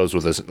watching these shows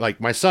with us. Like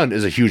my son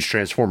is a huge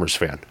Transformers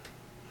fan.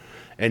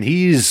 And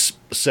he's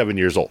 7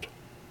 years old.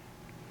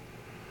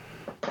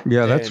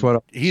 Yeah, that's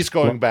what... He's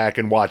going back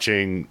and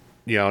watching,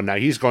 now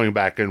he's going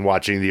back and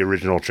watching the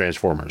original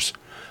Transformers.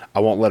 I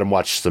won't let him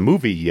watch the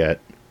movie yet,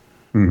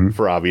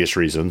 for obvious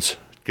reasons,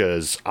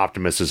 because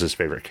Optimus is his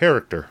favorite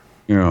character.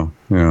 Yeah.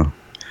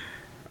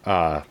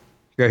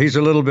 Yeah, he's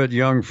a little bit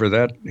young for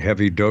that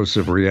heavy dose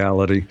of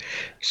reality.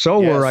 So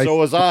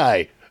was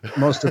I.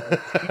 Most of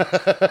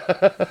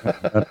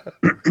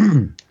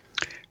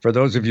For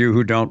those of you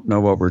who don't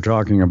know what we're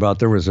talking about,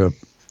 there was a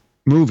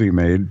movie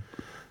made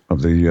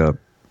of the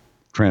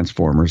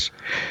Transformers,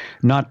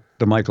 not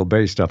the Michael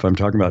Bay stuff I'm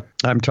talking about.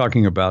 I'm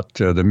talking about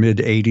the mid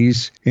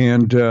 '80s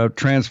and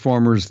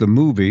Transformers the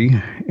movie,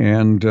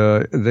 and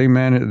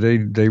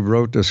they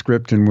wrote a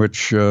script in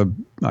which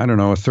I don't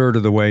know, a third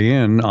of the way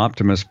in,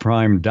 Optimus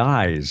Prime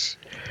dies,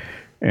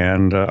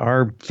 and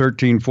our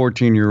 13,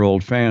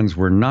 14-year-old fans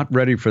were not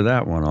ready for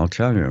that one. I'll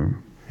tell you.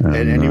 And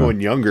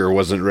anyone younger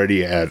wasn't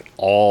ready at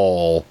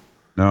all.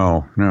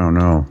 No.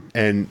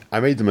 And I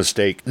made the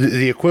mistake.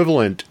 The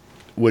equivalent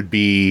would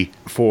be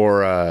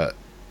for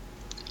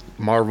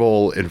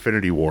Marvel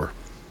Infinity War.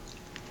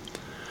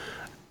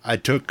 I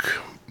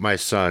took my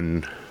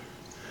son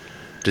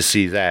to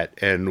see that,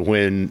 and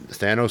when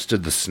Thanos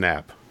did the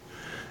snap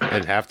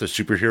and half the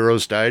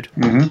superheroes died,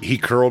 he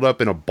curled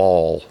up in a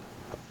ball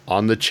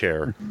on the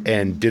chair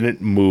and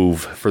didn't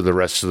move for the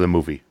rest of the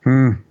movie.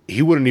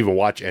 He wouldn't even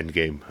watch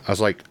Endgame. I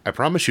was like, I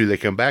promise you they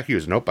come back. He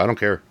goes, nope, I don't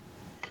care.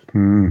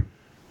 I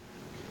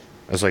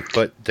was like,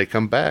 but they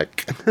come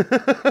back.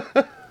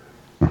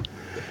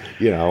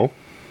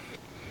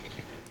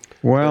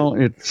 Well,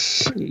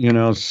 it's,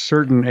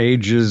 certain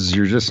ages,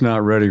 you're just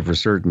not ready for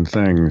certain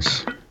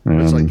things.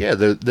 It's like, yeah,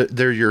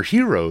 they're your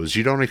heroes.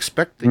 You don't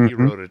expect the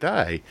hero to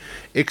die.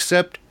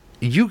 Except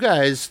you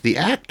guys, the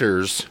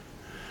actors,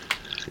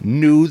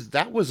 knew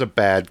that was a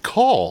bad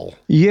call.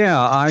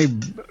 Yeah,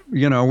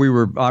 we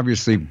were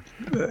obviously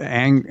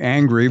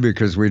angry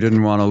because we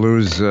didn't want to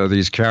lose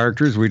these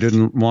characters. We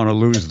didn't want to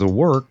lose the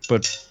work.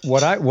 But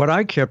what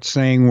I kept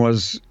saying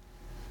was,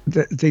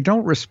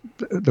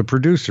 the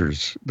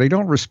producers, they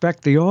don't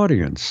respect the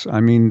audience. I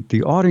mean,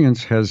 the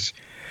audience has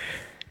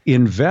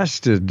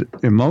invested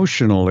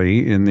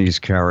emotionally in these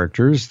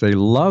characters. They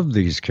love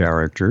these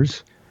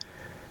characters.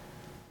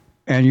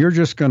 And you're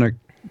just going to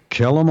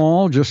kill them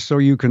all just so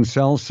you can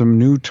sell some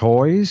new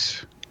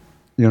toys?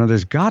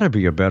 There's got to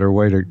be a better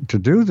way to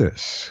do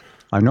this.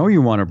 I know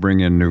you want to bring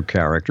in new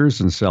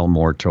characters and sell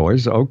more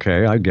toys.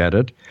 Okay, I get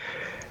it.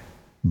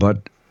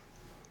 But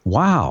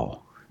wow.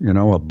 A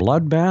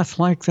bloodbath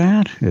like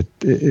that,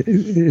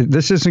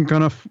 this isn't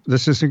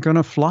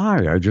gonna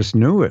fly. I just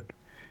knew it,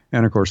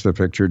 and of course the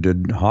picture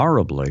did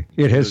horribly.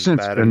 It has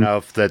since bad been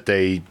enough that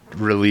they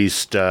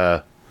released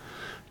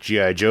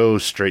G.I. Joe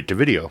straight to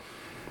video.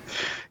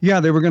 Yeah,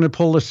 they were going to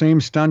pull the same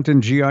stunt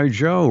in G.I.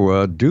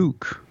 Joe.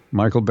 Duke,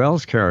 Michael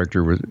Bell's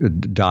character,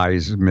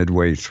 dies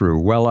midway through.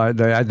 Well,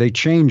 they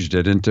changed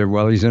it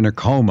into, he's in a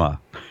coma.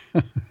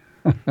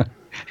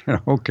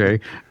 Okay,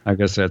 I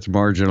guess that's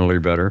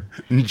marginally better.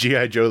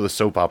 G.I. Joe, the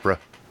soap opera.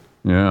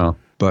 Yeah,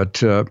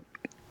 but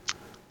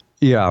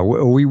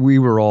we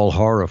were all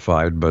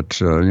horrified, but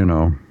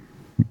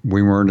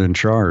we weren't in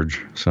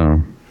charge.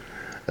 So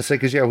I say,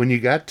 because when you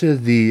got to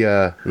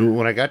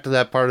when I got to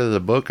that part of the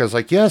book, I was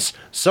like, yes,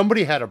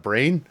 somebody had a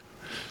brain.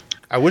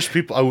 I wish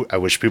people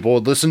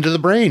would listen to the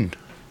brain.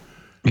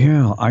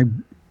 Yeah, I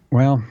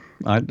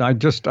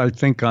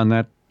think on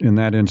that. In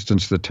that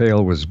instance, the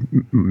tail was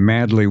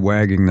madly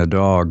wagging the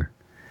dog.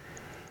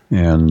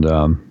 And,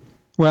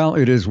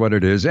 it is what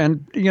it is.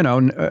 And,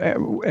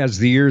 as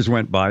the years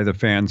went by, the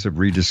fans have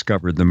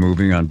rediscovered the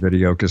movie on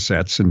video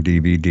cassettes and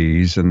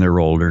DVDs, and they're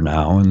older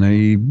now, and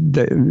they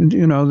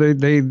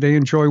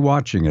enjoy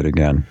watching it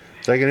again.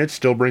 It's like, and it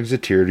still brings a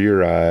tear to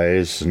your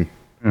eyes. And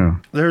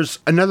there's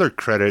another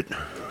credit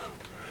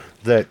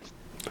that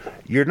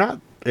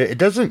it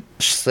doesn't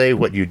say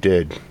what you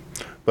did,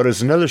 but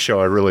it's another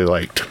show I really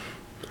liked.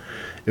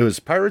 It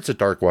was Pirates of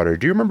Darkwater.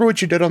 Do you remember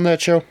what you did on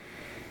that show?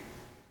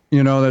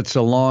 That's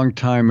a long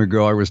time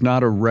ago. I was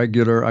not a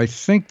regular. I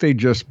think they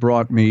just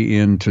brought me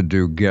in to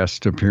do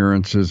guest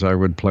appearances. I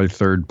would play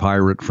third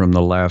pirate from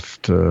the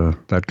left,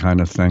 that kind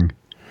of thing.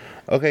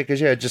 Okay,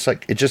 because it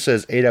just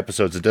says 8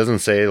 episodes. It doesn't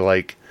say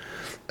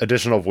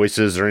additional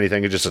voices or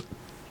anything. It's just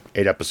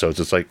 8 episodes.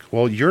 It's like,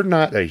 well, you're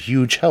not a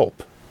huge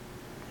help.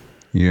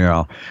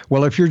 Yeah.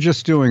 Well, if you're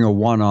just doing a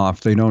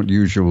one-off, they don't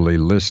usually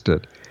list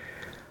it.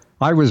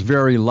 I was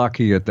very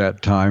lucky at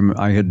that time.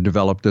 I had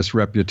developed this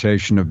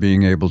reputation of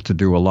being able to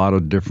do a lot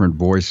of different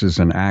voices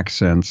and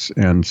accents.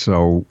 And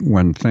so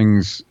when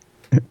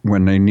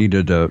they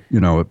needed an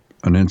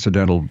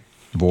incidental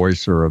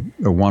voice or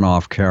a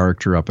one-off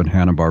character up in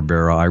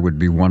Hanna-Barbera, I would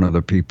be one of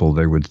the people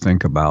they would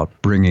think about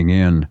bringing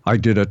in. I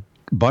did a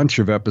bunch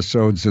of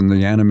episodes in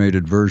the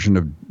animated version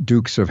of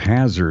Dukes of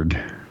Hazzard,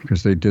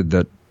 because they did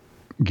that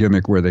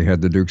gimmick where they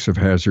had the Dukes of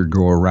Hazzard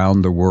go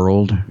around the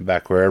world.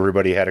 Back where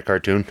everybody had a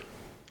cartoon.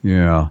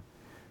 Yeah.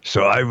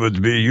 So I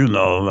would be,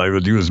 I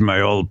would use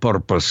my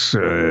all-purpose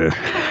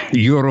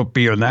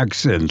European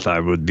accent.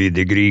 I would be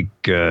the Greek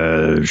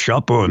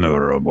shop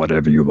owner or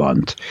whatever you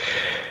want.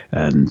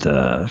 And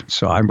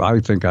so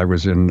I think I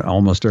was in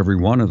almost every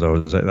one of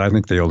those. I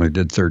think they only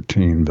did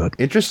 13. But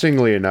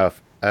interestingly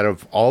enough, out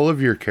of all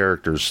of your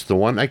characters, the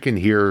one I can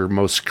hear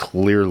most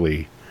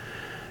clearly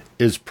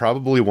is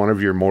probably one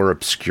of your more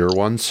obscure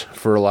ones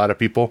for a lot of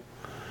people.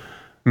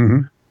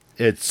 Mm-hmm.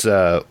 It's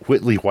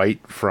Whitley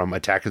White from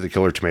Attack of the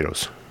Killer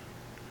Tomatoes.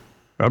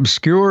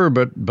 Obscure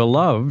but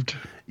beloved.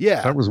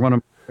 Yeah. That was one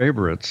of my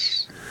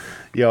favorites.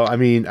 I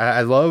mean,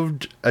 I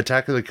loved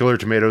Attack of the Killer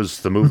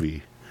Tomatoes, the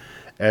movie.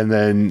 And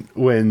then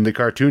when the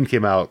cartoon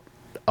came out,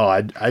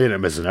 I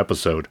didn't miss an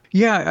episode.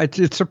 Yeah,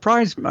 it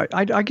surprised me.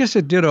 I guess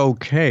it did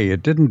okay.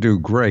 It didn't do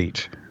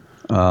great.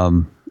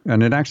 And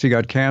it actually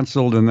got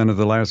canceled, and then at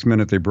the last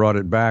minute they brought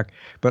it back.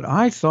 But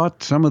I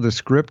thought some of the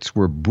scripts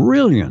were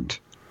brilliant.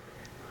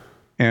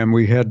 And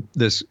we had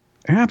this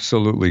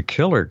absolutely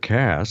killer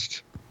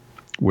cast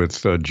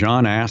with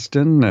John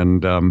Astin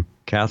and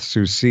Kath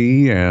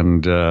Soucie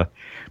and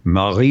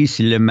Maurice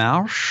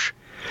LeMarche.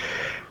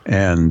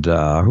 And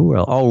who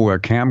else? Oh,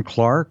 Cam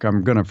Clark.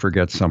 I'm going to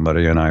forget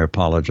somebody, and I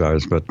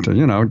apologize. But,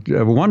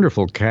 a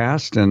wonderful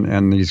cast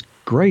and these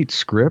great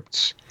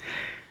scripts.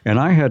 And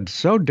I had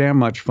so damn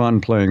much fun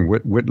playing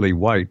Whitley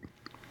White.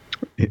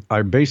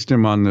 I based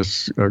him on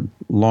this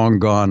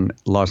long-gone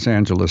Los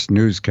Angeles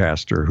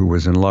newscaster who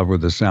was in love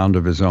with the sound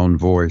of his own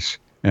voice.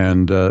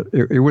 And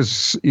it was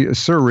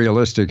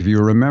surrealistic. If you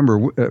remember,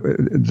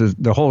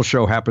 the whole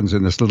show happens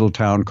in this little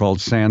town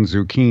called San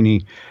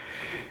Zucchini.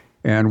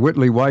 And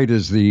Whitley White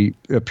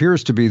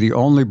appears to be the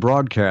only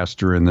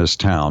broadcaster in this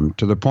town,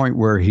 to the point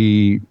where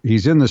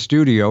he's in the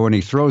studio and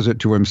he throws it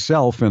to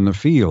himself in the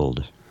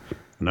field.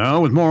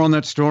 Now, with more on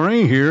that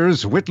story,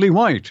 here's Whitley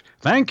White.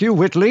 Thank you,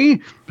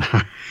 Whitley.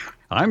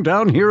 I'm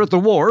down here at the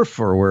wharf,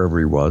 or wherever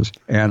he was.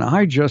 And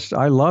I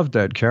loved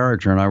that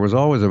character, and I was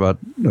always about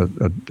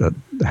a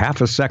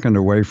half a second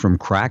away from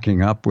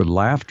cracking up with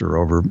laughter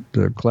over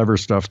the clever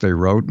stuff they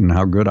wrote and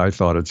how good I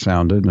thought it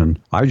sounded. And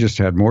I just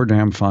had more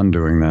damn fun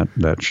doing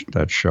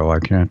that show, I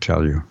can't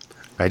tell you.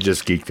 I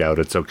just geeked out.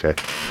 It's okay.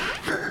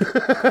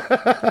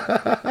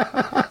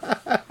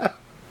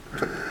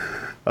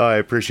 I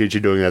appreciate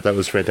you doing that. That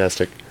was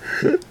fantastic.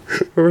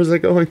 Where was I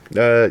going?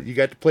 You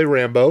got to play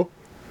Rambo.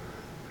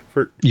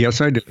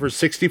 Yes, I did. For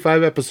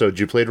 65 episodes,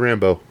 you played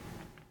Rambo.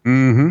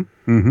 Mm-hmm.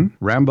 Mm-hmm.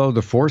 Rambo,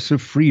 the Force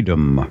of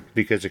Freedom.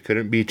 Because it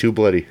couldn't be too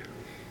bloody.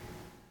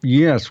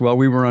 Yes, well,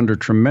 we were under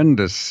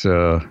tremendous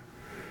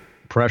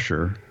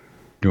pressure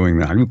doing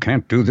that. You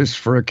can't do this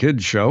for a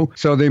kid's show.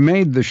 So they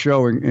made the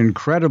show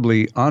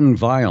incredibly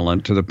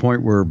unviolent to the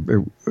point where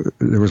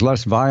there was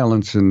less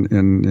violence in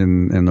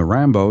the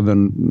Rambo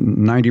than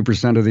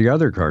 90% of the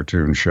other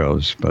cartoon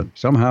shows. But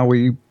somehow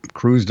we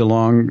cruised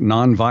along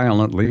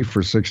non-violently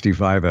for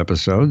 65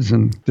 episodes,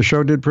 and the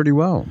show did pretty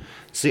well.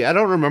 See, I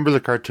don't remember the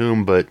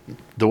cartoon, but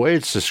the way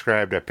it's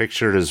described, I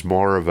picture it as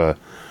more of a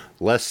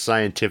less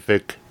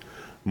scientific,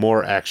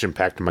 more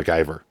action-packed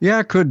MacGyver. Yeah,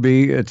 it could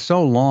be. It's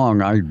so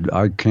long,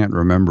 I can't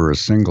remember a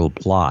single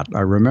plot.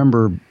 I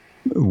remember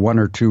one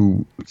or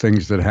two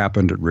things that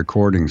happened at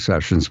recording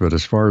sessions, but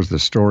as far as the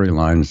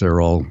storylines,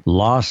 they're all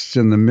lost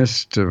in the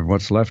mist of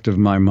what's left of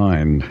my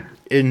mind.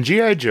 In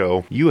G.I.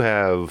 Joe, you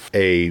have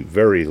a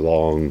very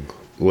long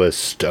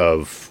list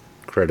of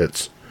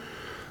credits.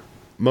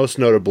 Most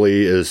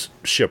notably is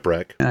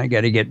Shipwreck. I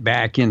got to get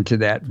back into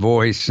that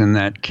voice and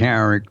that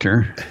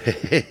character.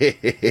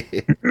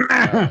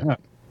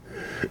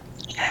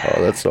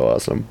 Oh, that's so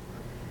awesome.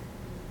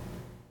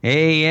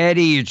 Hey,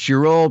 Eddie, it's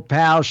your old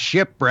pal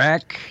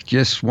Shipwreck.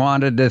 Just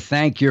wanted to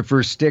thank you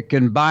for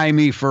sticking by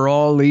me for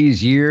all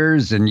these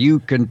years, and you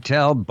can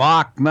tell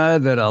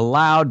Bachma that a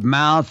loud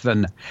mouth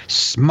and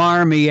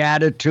smarmy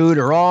attitude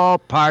are all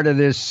part of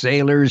this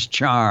sailor's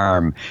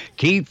charm.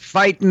 Keep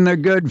fighting the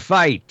good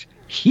fight.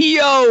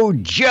 Yo,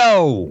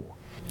 Joe!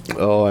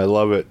 Oh, I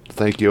love it.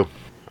 Thank you.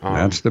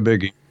 That's the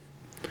biggie.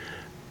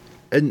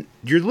 And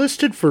you're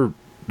listed for...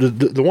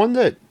 The one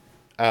that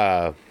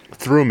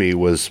threw me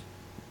was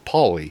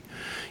Polly.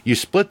 You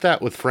split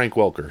that with Frank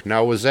Welker.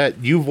 Now, was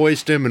that you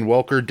voiced him and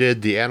Welker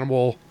did the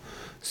animal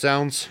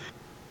sounds?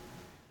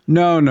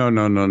 No.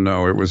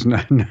 It was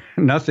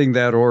nothing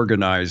that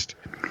organized.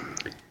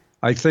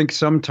 I think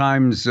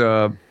sometimes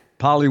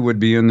Polly would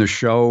be in the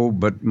show,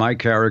 but my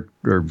character,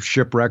 or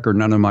Shipwreck, or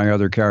none of my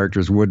other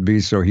characters would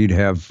be, so he'd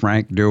have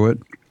Frank do it.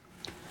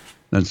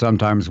 And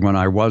sometimes when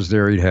I was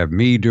there, he'd have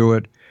me do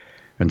it.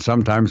 And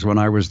sometimes when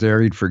I was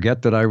there, he'd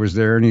forget that I was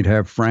there, and he'd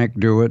have Frank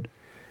do it.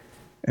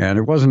 And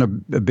it wasn't a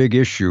big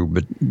issue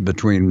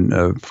between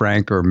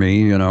Frank or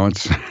me.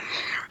 It's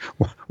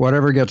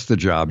whatever gets the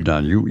job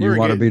done. You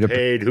want to be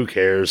paid? Who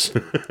cares?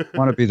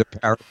 Want to be the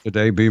parrot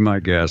today? Be my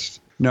guest.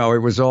 No, it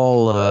was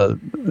all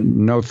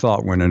no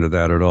thought went into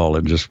that at all.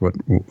 It just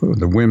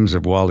the whims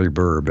of Wally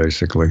Burr,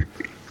 basically.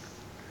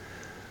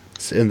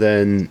 And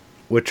then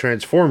with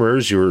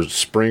Transformers, you were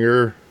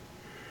Springer,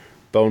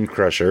 Bone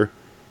Crusher.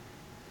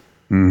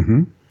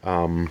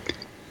 Mm-hmm.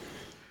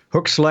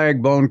 Hook,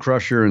 Slag, Bone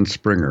Crusher, and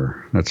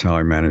Springer. That's how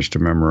I managed to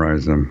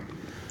memorize them.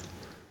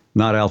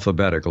 Not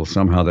alphabetical.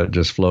 Somehow that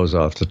just flows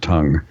off the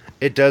tongue.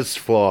 It does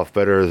flow off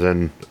better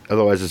than...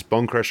 Otherwise, it's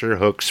Bone Crusher,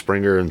 Hook,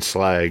 Springer, and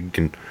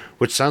Slag,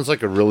 which sounds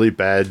like a really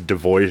bad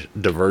divorce.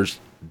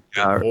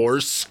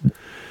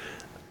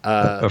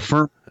 A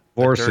firm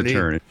divorce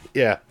attorney.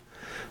 Yeah.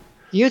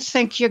 You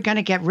think you're going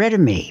to get rid of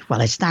me?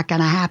 Well, it's not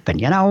going to happen.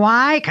 You know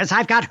why? Because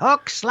I've got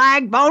Hook,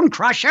 Slag, Bone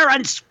Crusher,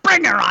 and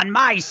Springer on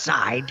my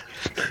side.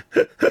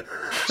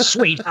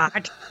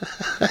 Sweetheart.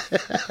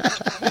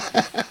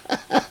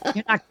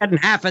 You're not getting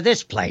half of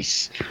this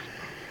place.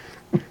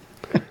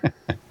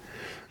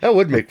 That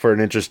would make for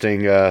an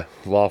interesting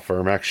law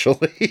firm,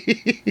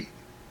 actually.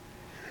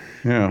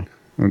 Yeah.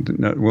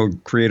 We'll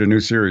create a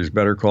new series.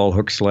 Better Call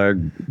Hook,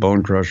 Slag,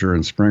 Bone Crusher,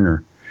 and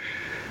Springer.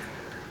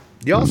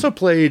 You also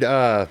played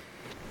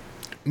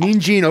Mean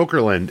Gene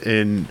Okerlund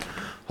in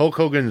Hulk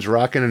Hogan's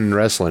Rockin' and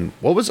Wrestling.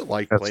 What was it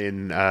like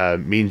playing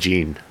Mean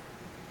Gene?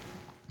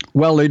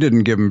 Well, they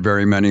didn't give him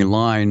very many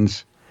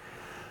lines.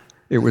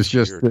 It was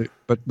just,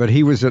 but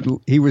he was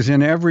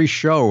in every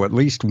show at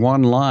least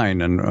one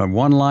line, and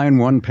one line,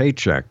 one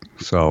paycheck.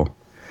 So,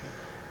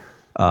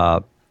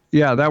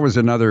 yeah, that was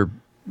another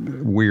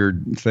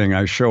weird thing.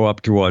 I show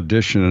up to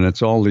audition, and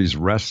it's all these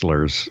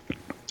wrestlers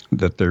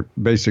that they're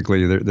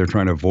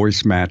trying to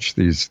voice match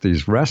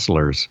these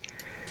wrestlers,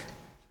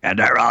 and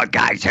they're all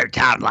guys who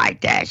talk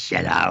like this,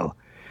 you know.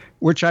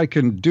 Which I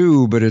can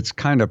do, but it's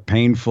kind of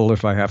painful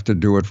if I have to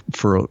do it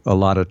for a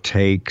lot of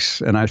takes.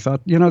 And I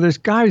thought, you know, there's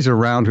guys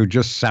around who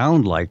just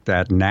sound like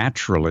that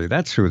naturally.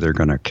 That's who they're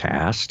going to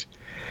cast.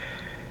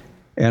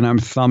 And I'm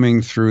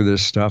thumbing through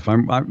this stuff.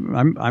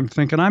 I'm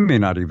thinking I may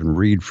not even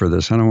read for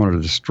this. I don't want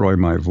to destroy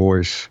my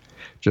voice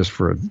just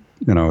for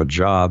a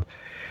job.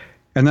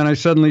 And then I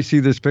suddenly see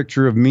this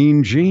picture of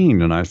Mean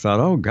Gene, and I thought,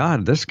 oh,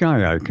 God, this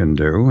guy I can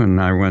do. And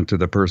I went to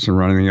the person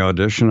running the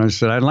audition. I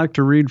said, I'd like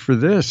to read for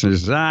this. And he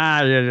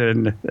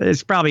said,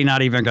 it's probably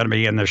not even going to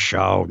be in the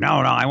show. No,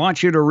 I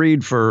want you to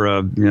read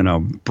for,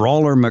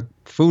 Brawler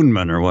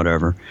McFoonman or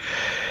whatever.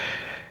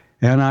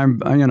 And I'm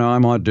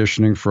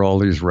auditioning for all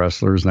these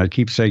wrestlers, and I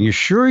keep saying, "You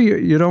sure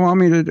you don't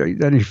want me to?"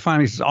 Then he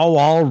finally says, "Oh,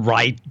 all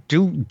right,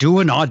 do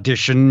an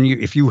audition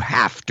if you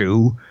have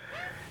to."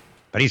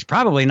 But he's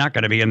probably not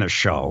going to be in the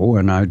show.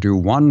 And I do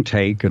one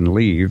take and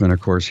leave. And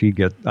of course,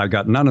 I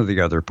got none of the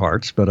other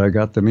parts, but I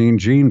got the Mean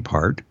Gene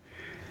part.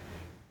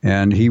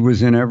 And he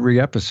was in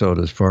every episode,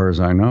 as far as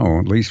I know,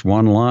 at least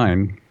one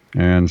line.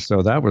 And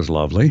so that was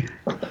lovely.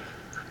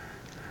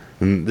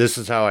 And this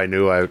is how I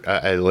knew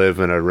I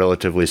live in a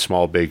relatively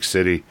small, big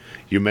city.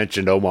 You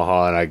mentioned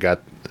Omaha, and I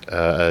got,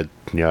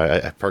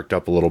 I perked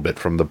up a little bit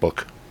from the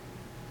book.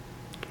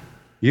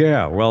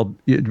 Yeah, well,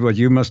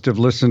 you must have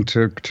listened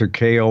to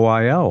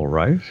KOIL,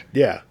 right?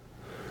 Yeah.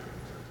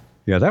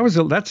 Yeah,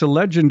 that's a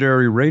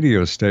legendary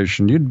radio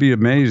station. You'd be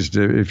amazed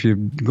if you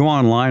go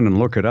online and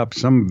look it up.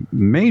 Some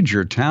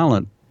major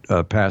talent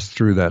passed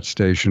through that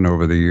station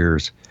over the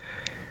years.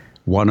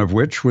 One of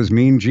which was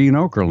Mean Gene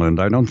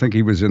Okerlund. I don't think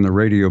he was in the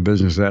radio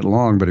business that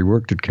long, but he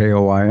worked at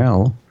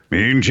KOIL.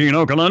 Mean Gene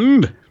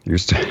Okerlund. I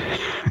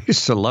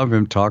used to love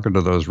him talking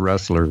to those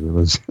wrestlers. It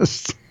was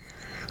just...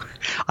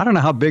 I don't know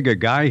how big a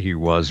guy he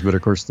was, but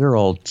of course they're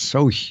all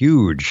so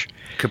huge.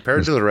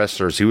 Compared to the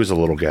wrestlers, he was a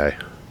little guy.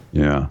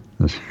 Yeah.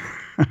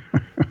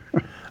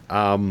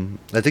 I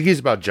think he's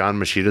about John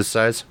Machida's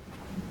size.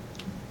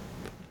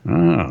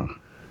 Oh.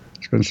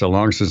 It's been so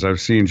long since I've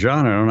seen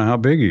John, I don't know how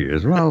big he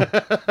is. Well,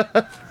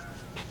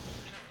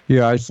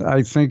 yeah, I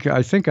think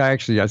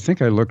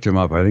I looked him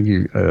up. I think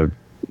he,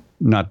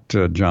 not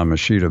John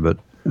Machida, but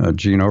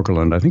Gene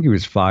Okerlund. I think he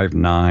was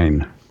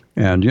 5'9".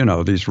 And,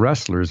 these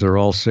wrestlers are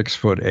all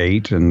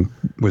 6'8" and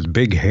with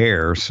big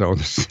hair. So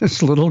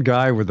this little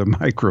guy with a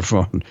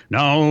microphone.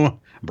 No,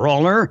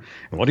 Brawler,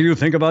 what do you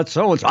think about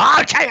so-and-so?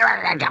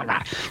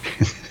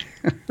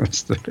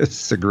 It's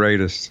the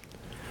greatest.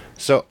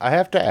 So I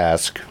have to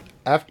ask,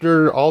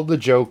 after all the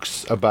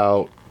jokes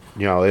about,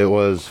 it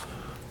was,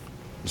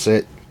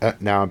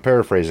 now I'm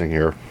paraphrasing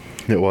here.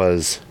 It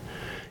was,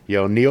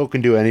 Neil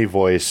can do any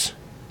voice.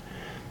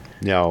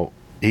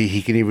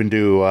 He can even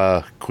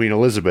do Queen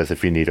Elizabeth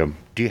if you need him.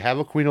 Do you have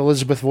a Queen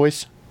Elizabeth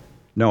voice?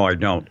 No, I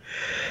don't.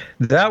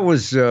 That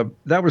was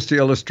to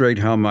illustrate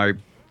how my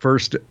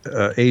first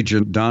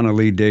agent, Donna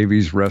Lee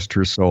Davies, rest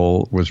her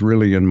soul, was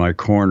really in my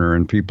corner.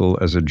 And people,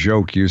 as a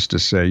joke, used to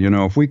say,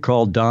 if we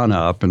called Donna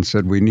up and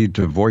said we need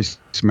to voice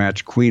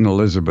match Queen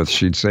Elizabeth,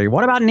 she'd say,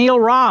 "What about Neil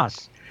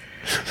Ross?"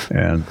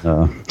 And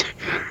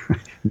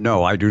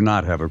no, I do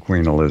not have a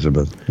Queen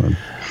Elizabeth.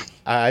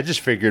 I just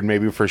figured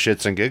maybe for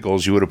shits and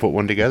giggles you would have put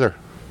one together.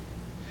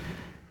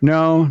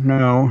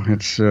 No,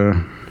 it's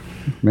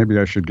maybe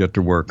I should get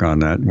to work on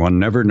that. One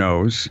never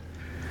knows.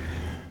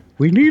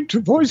 We need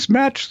to voice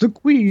match the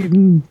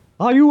Queen.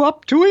 Are you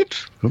up to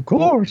it? Of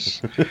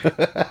course.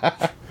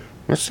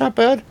 That's not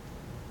bad.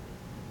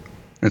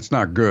 It's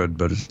not good,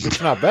 but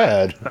it's not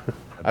bad.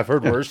 I've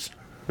heard worse.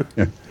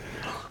 Yeah.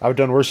 I've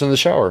done worse in the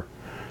shower.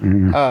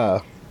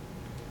 Mm-hmm.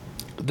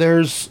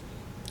 There's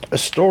a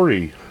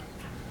story.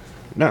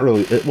 Not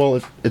really.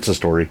 It's a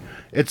story.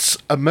 It's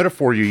a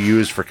metaphor you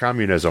use for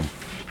communism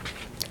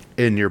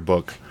in your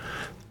book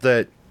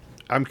that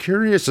I'm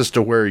curious as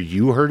to where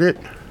you heard it,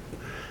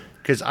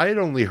 because I had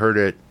only heard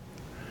it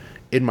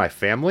in my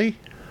family.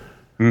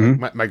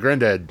 Mm-hmm. My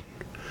granddad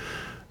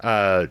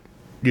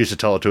used to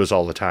tell it to us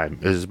all the time.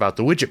 It was about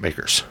the widget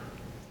makers.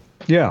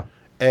 Yeah.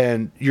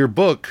 And your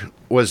book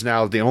was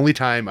now the only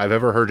time I've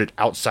ever heard it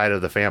outside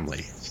of the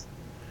family.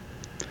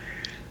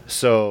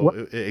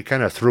 So it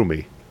kind of threw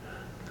me.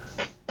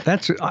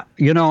 That's,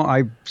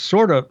 I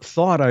sort of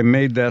thought I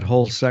made that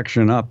whole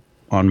section up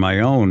on my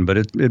own, but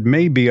it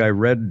may be I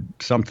read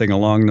something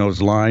along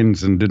those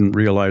lines and didn't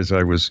realize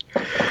I was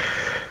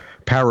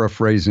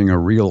paraphrasing a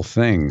real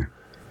thing.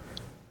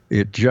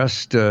 It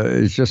just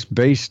is just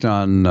based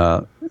on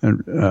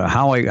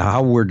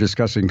how we're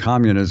discussing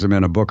communism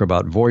in a book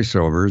about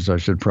voiceovers. I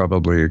should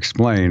probably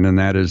explain, and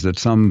that is that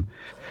some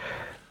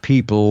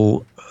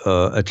people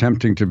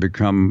attempting to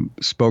become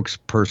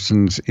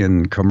spokespersons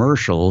in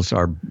commercials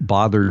are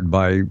bothered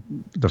by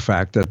the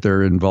fact that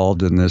they're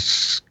involved in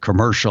this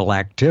commercial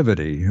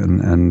activity,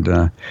 and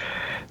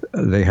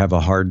they have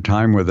a hard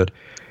time with it.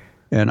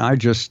 And I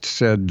just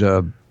said,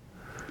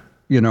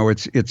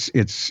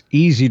 it's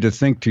easy to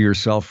think to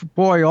yourself,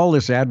 boy, all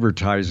this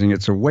advertising,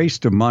 it's a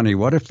waste of money.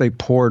 What if they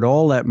poured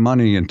all that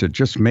money into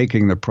just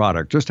making the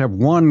product? Just have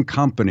one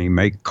company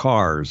make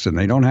cars, and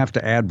they don't have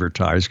to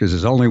advertise because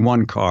there's only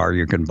one car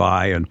you can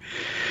buy, and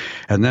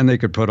then they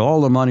could put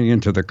all the money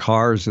into the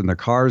cars, and the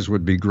cars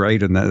would be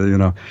great. And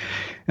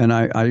and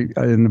I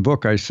in the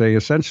book I say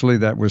essentially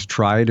that was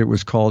tried. It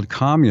was called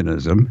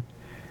communism.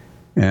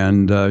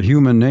 And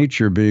human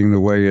nature being the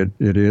way it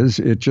is,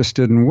 it just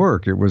didn't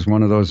work. It was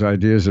one of those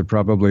ideas that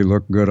probably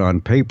looked good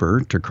on paper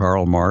to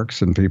Karl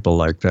Marx and people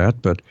like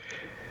that. But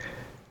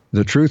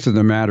the truth of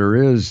the matter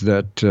is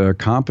that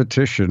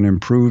competition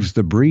improves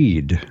the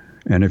breed.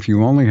 And if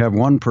you only have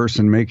one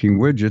person making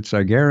widgets,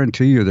 I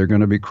guarantee you they're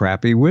going to be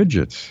crappy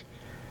widgets.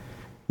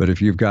 But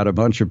if you've got a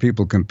bunch of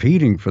people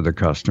competing for the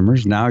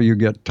customers, now you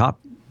get top.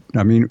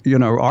 I mean,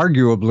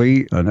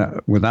 arguably,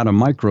 without a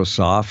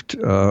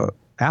Microsoft,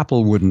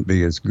 Apple wouldn't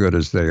be as good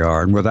as they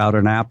are. And without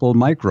an Apple,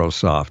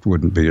 Microsoft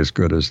wouldn't be as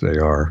good as they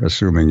are,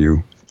 assuming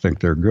you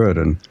think they're good.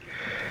 And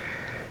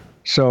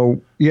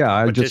so, yeah,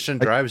 competition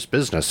drives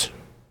business.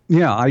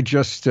 Yeah, I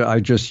just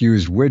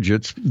use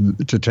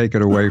widgets to take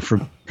it away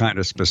from kind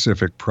of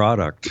specific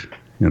product,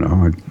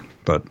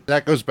 but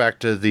that goes back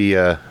to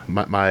the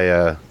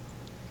my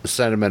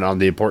sentiment on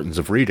the importance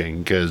of reading,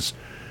 because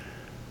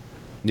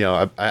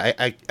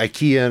I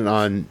key in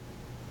on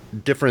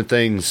different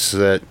things,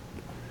 that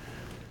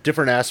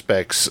different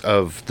aspects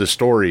of the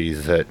story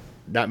that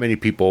not many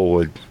people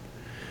would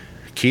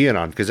key in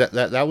on, because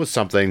that was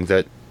something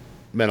that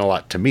meant a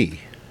lot to me,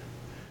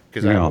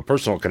 because I have a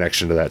personal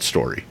connection to that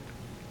story.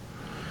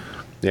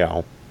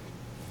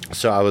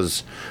 So I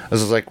was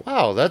like,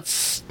 wow,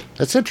 that's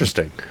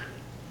interesting.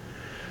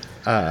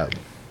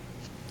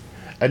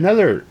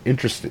 Another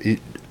interesting.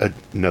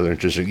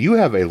 You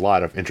have a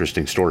lot of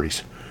interesting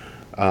stories,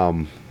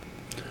 but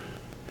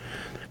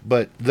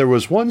there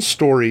was one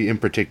story in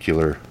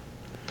particular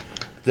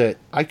that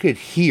I could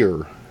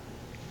hear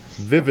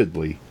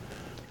vividly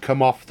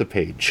come off the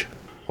page.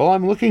 Well,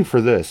 I'm looking for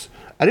this.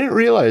 I didn't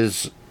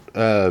realize.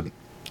 So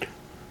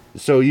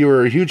you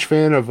were a huge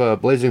fan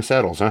of Blazing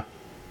Saddles, huh?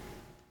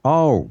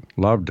 Oh,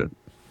 loved it.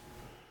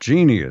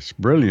 Genius,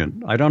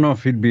 brilliant. I don't know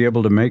if he'd be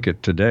able to make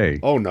it today.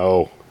 Oh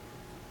no.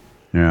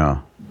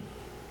 Yeah.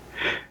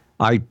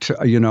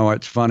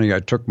 It's funny. I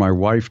took my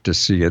wife to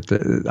see it.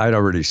 I'd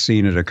already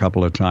seen it a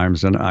couple of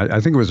times, and I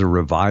think it was a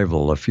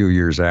revival a few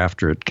years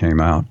after it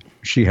came out.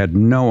 She had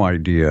no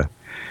idea.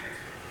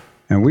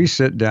 And we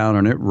sit down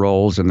and it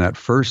rolls, and that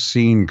first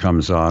scene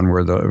comes on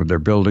where they're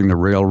building the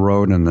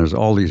railroad, and there's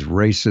all these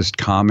racist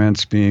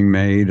comments being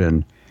made,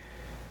 and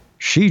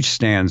she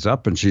stands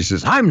up and she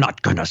says, "I'm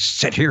not going to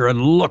sit here and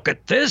look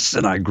at this."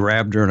 And I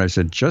grabbed her and I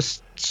said,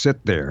 "Just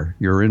sit there.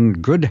 You're in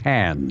good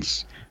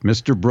hands.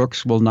 Mr.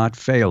 Brooks will not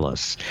fail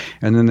us."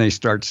 And then they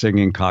start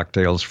singing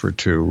Cocktails for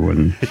Two,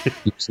 and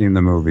you've seen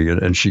the movie,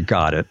 and she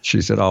got it.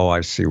 She said, "Oh,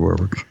 I see where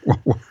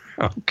we're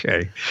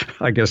okay,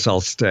 I guess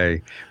I'll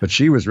stay." But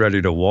she was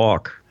ready to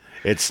walk.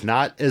 It's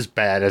not as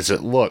bad as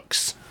it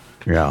looks.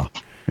 Yeah.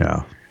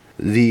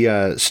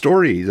 The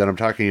story that I'm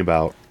talking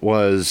about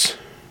was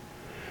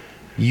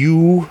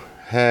you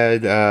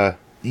had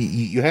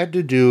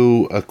to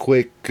do a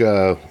quick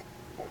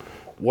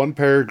one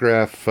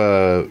paragraph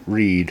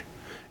read,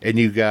 and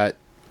you got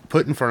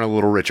put in front of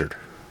Little Richard.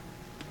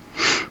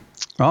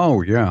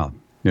 Oh, yeah.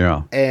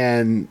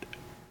 And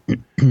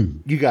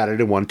you got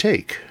it in one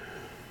take.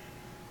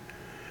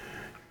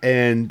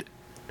 And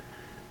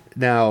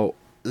now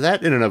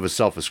that in and of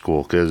itself is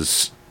cool,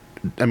 because,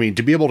 I mean,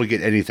 to be able to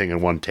get anything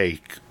in one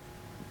take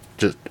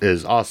just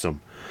is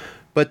awesome.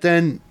 But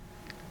then,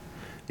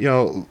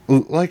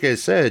 like I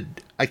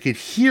said, I could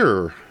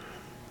hear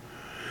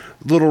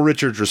Little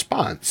Richard's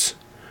response,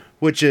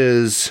 which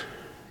is,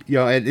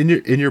 and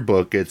in your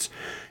book, it's,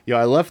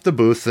 I left the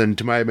booth, and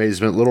to my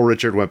amazement, Little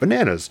Richard went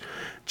bananas.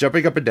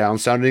 Jumping up and down,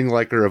 sounding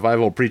like a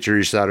revival preacher,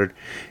 he shouted,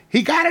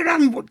 "He got it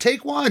on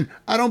take one!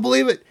 I don't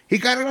believe it! He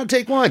got it on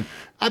take one!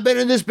 I've been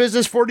in this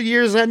business 40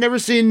 years, and I've never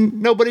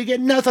seen nobody get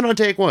nothing on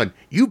take one!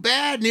 You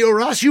bad, Neil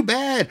Ross, you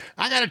bad!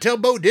 I gotta tell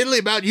Bo Diddley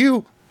about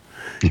you!"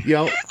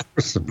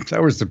 That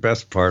was the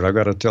best part. I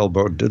got to tell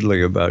Bo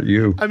Diddley about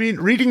you. I mean,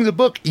 reading the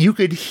book, you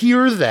could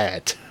hear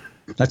that.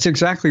 That's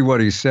exactly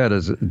what he said,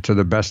 as to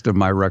the best of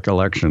my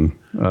recollection.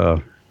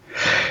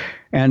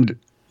 And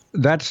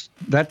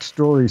that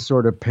story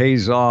sort of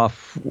pays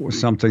off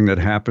something that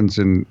happens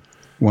in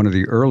one of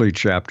the early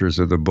chapters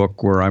of the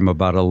book, where I'm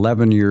about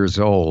 11 years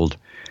old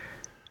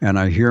and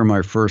I hear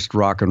my first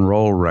rock and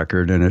roll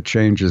record, and it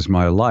changes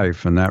my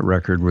life. And that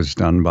record was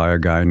done by a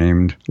guy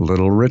named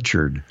Little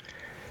Richard.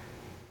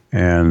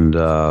 And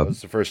that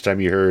was the first time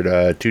you heard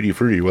Tutti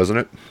Frutti, wasn't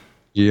it?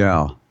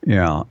 Yeah.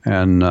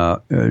 And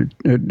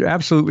it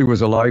absolutely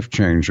was a life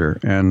changer.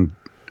 And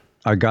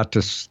I got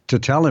to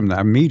tell him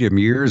that, meet him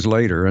years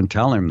later and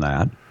tell him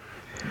that,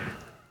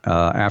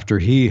 after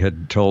he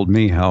had told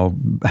me how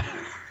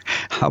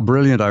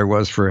brilliant I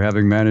was for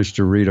having managed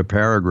to read a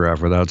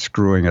paragraph without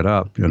screwing it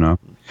up,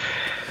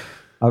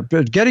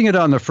 But getting it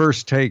on the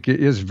first take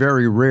is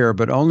very rare,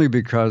 but only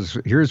because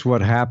here's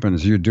what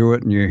happens. You do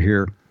it and you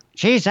hear,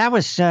 geez, that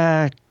was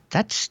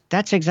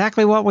that's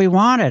exactly what we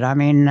wanted. I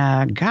mean,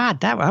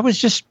 God, I was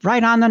just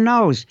right on the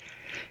nose.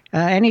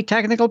 Any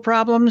technical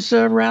problems,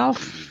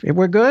 Ralph?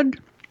 We're good?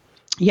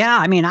 Yeah,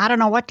 I mean, I don't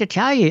know what to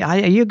tell you.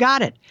 You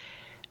got it.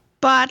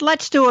 But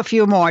let's do a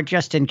few more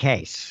just in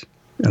case.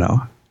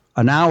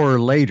 An hour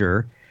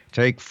later,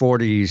 take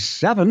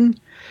 47.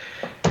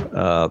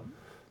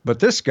 But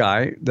this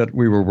guy that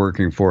we were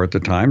working for at the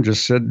time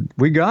just said,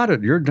 we got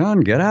it. You're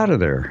done. Get out of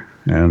there.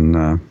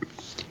 And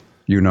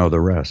you know the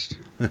rest.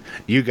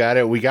 You got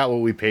it. We got what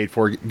we paid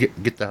for.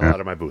 Get the hell out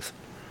of my booth.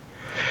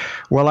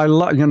 Well, I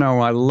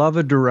love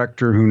a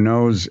director who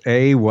knows,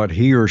 A, what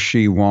he or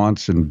she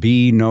wants, and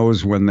B,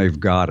 knows when they've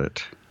got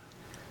it,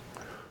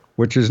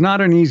 which is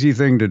not an easy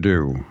thing to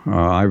do.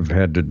 I've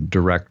had to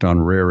direct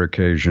on rare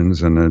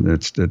occasions, and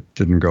it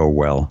didn't go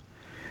well.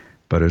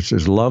 But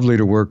it's lovely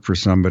to work for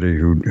somebody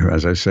who,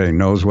 as I say,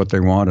 knows what they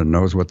want and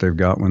knows what they've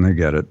got when they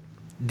get it.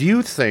 Do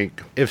you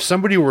think if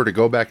somebody were to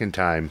go back in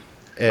time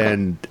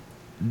and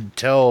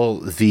tell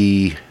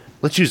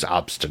let's use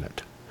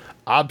obstinate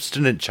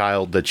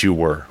child that you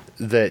were,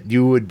 that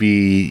you would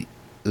be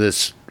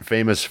this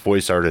famous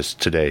voice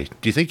artist today,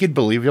 do you think you'd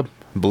believe him?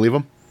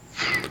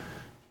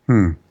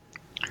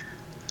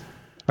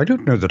 I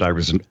don't know that I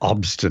was an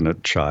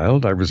obstinate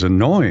child. I was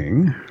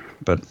annoying,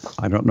 but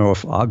I don't know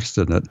if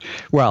obstinate.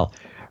 Well,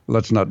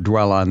 let's not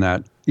dwell on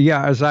that.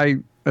 Yeah, as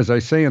I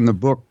say in the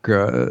book,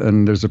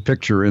 and there's a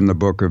picture in the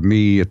book of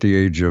me at the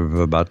age of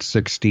about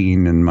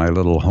 16 in my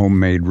little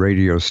homemade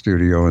radio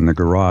studio in the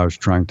garage,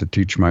 trying to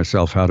teach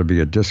myself how to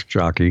be a disc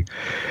jockey.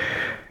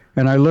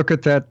 And I look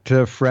at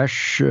that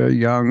fresh,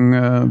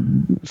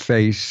 young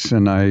face,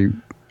 and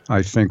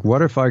I think,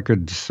 what if I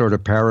could sort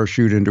of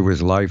parachute into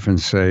his life and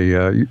say,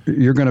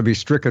 you're going to be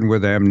stricken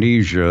with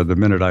amnesia the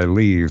minute I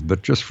leave,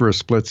 but just for a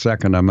split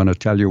second, I'm going to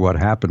tell you what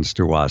happens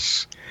to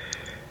us.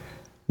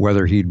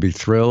 Whether he'd be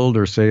thrilled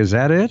or say, is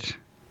that it?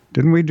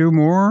 Didn't we do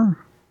more?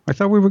 I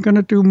thought we were going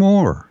to do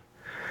more.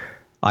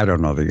 I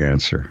don't know the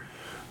answer.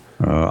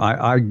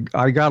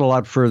 I got a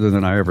lot further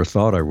than I ever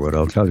thought I would,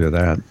 I'll tell you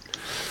that.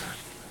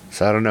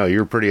 So I don't know. You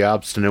were pretty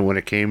obstinate when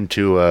it came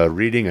to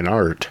reading and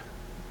art.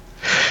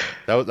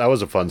 That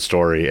was a fun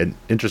story, and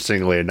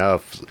interestingly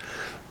enough,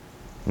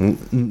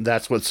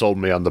 that's what sold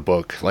me on the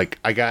book. Like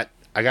I got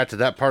to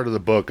that part of the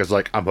book, I was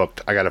like, I'm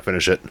hooked. I got to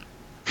finish it.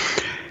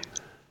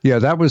 Yeah,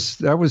 that was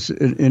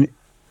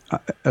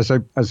as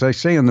I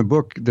say in the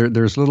book,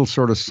 there's little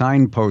sort of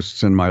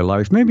signposts in my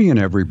life, maybe in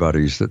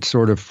everybody's, that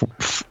sort of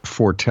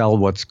foretell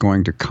what's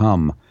going to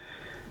come.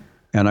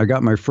 And I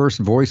got my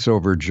first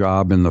voiceover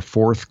job in the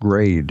 4th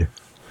grade.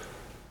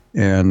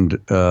 And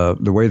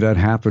the way that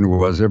happened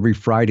was every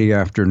Friday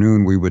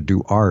afternoon we would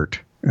do art.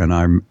 And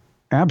I'm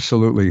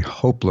absolutely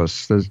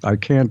hopeless. I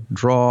can't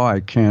draw, I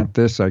can't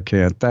this, I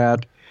can't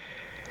that.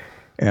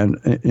 And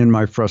in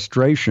my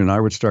frustration, I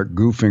would start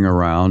goofing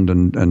around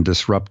and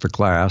disrupt the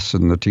class,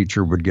 and the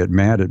teacher would get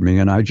mad at me.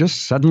 And I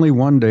just suddenly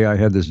one day I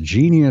had this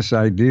genius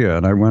idea,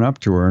 and I went up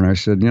to her and I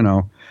said,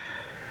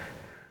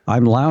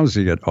 I'm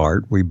lousy at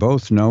art. We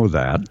both know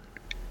that.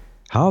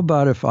 How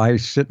about if I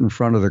sit in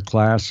front of the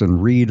class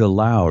and read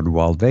aloud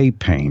while they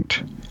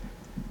paint?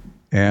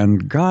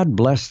 And God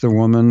bless the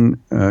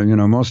woman.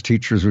 Most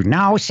teachers would,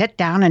 no, sit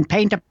down and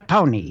paint a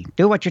pony.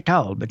 Do what you're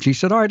told. But she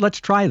said, all right, let's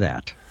try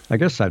that. I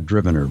guess I'd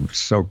driven her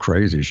so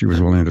crazy she was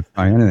willing to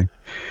try anything.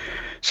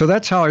 So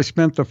that's how I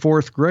spent the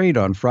 4th grade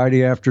on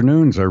Friday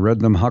afternoons. I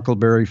read them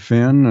Huckleberry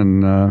Finn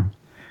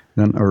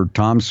or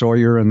Tom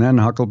Sawyer and then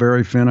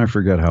Huckleberry Finn. I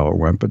forget how it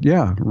went. But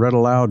yeah, read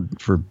aloud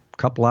for a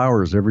couple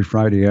hours every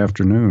Friday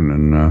afternoon.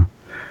 And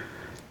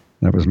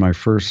that was my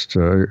first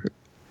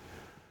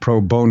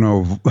pro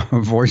bono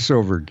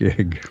voiceover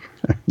gig.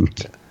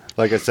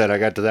 Like I said, I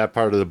got to that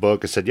part of the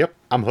book. I said, yep,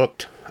 I'm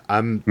hooked.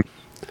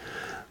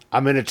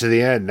 I'm in it to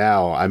the end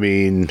now. I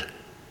mean,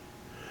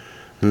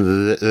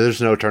 there's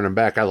no turning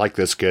back. I like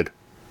this kid.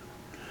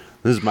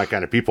 This is my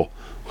kind of people.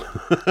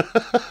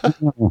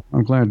 Oh,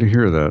 I'm glad to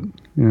hear that.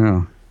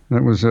 Yeah,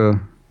 that was a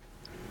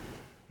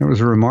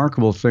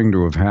remarkable thing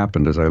to have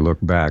happened as I look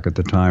back at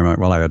the time.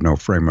 I had no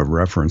frame of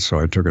reference, so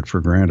I took it for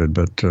granted.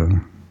 But,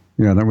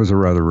 that was a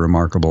rather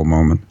remarkable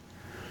moment.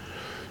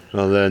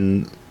 Well,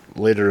 then,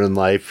 later in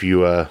life,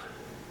 you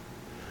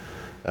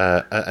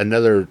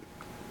another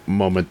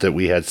moment that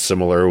we had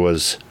similar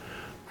was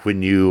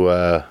when you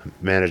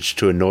managed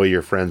to annoy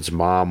your friend's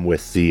mom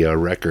with the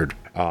record.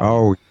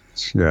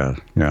 Yeah.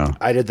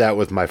 I did that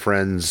with my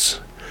friends,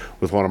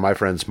 with one of my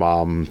friends'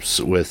 moms,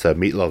 with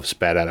Meatloaf's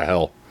 "Bad Outta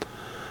Hell."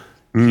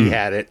 He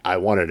had it. I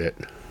wanted it.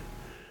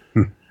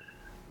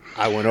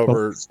 I went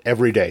over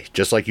every day,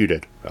 just like you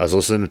did. I was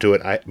listening to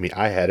it.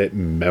 I had it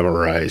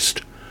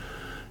memorized.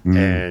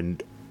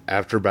 And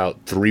after about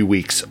 3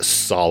 weeks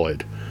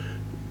solid,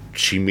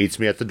 she meets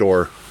me at the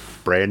door,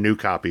 brand new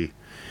copy.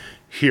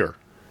 Here,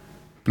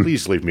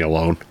 please leave me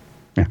alone.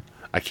 Yeah.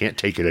 I can't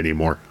take it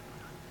anymore.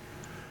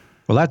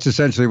 Well, that's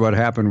essentially what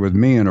happened with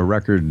me in a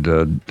record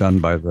done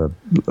by the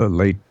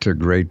late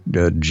great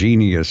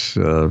genius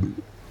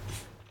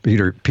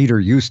Peter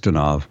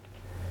Ustinov.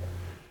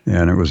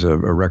 And it was a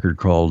record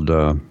called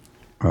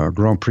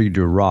Grand Prix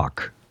du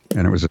Rock.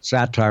 And it was a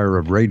satire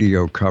of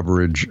radio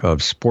coverage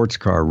of sports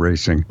car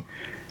racing.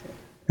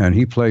 And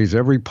he plays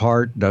every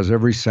part, does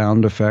every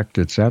sound effect.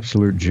 It's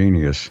absolute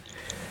genius.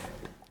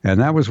 And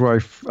that was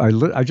where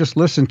I just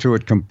listened to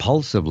it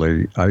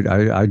compulsively.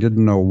 I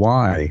didn't know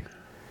why.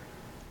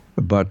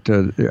 But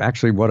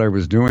actually what I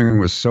was doing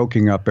was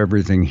soaking up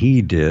everything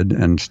he did,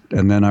 and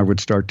then I would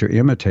start to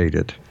imitate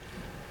it.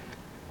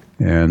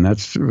 And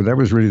that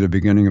was really the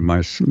beginning of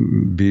my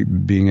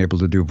being able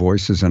to do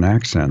voices and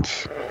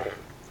accents.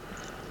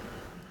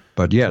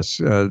 But yes,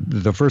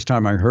 the first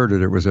time I heard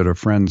it, it was at a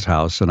friend's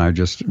house, and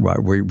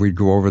we'd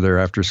go over there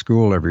after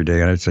school every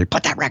day, and I'd say,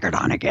 "Put that record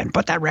on again,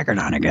 put that record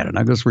on again." And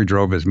I guess we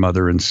drove his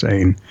mother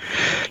insane.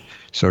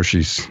 So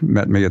she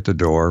met me at the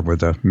door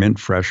with a mint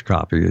fresh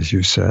copy, as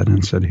you said,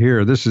 and said,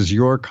 "Here, this is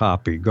your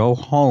copy. Go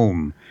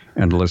home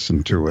and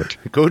listen to it."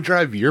 Go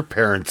drive your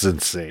parents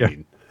insane. Yeah.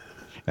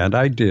 And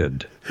I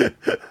did.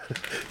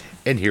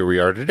 And here we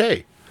are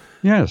today.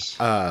 Yes.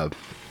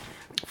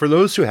 For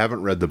those who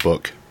haven't read the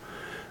book,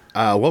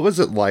 what was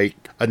it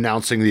like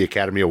announcing the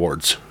Academy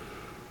Awards?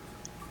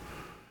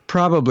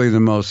 Probably the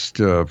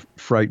most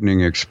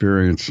frightening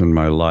experience in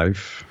my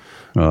life.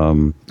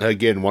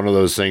 Again, one of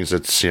those things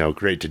that's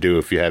great to do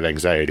if you have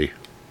anxiety.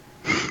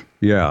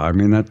 Yeah, I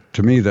mean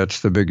to me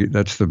that's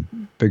the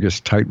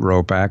biggest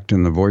tightrope act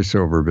in the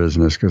voiceover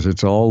business, because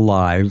it's all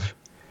live,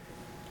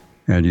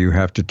 and you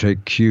have to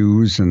take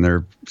cues, and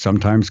they're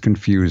sometimes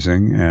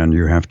confusing, and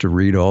you have to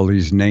read all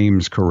these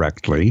names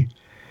correctly,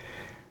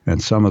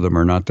 and some of them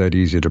are not that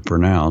easy to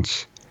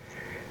pronounce.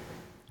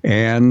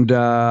 And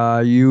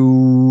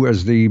you,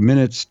 as the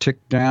minutes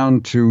tick down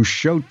to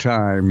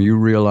showtime, you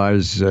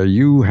realize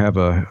you have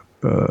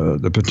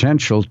the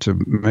potential to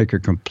make a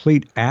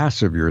complete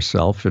ass of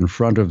yourself in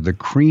front of the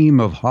cream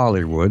of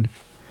Hollywood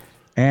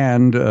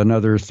and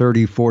another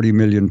 30, 40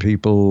 million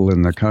people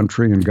in the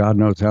country, and God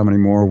knows how many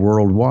more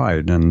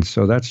worldwide. And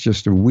so that's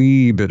just a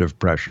wee bit of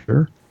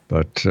pressure.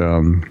 But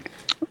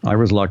I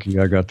was lucky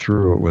I got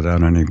through it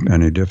without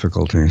any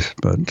difficulties.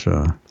 But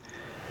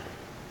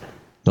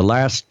the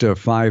last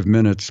 5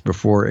 minutes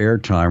before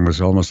airtime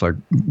was almost like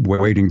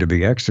waiting to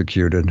be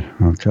executed,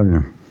 I'll tell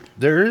you.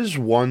 There is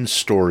one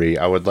story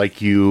I would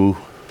like you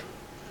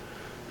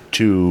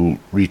to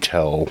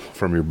retell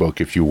from your book,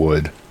 if you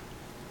would,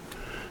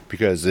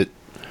 because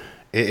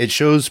it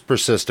shows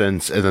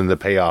persistence and then the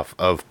payoff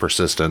of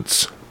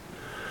persistence.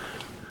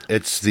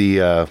 It's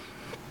the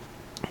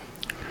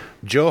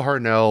Joe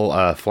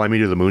Harnell Fly Me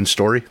to the Moon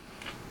story.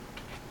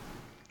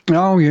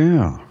 Oh,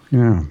 yeah.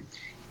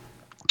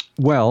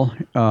 Well,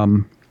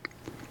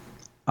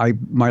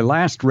 my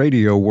last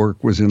radio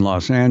work was in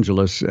Los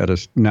Angeles at a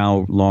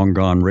now long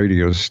gone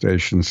radio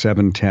station,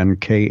 710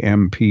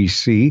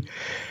 KMPC,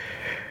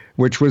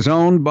 which was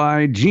owned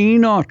by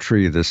Gene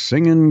Autry, the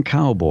singing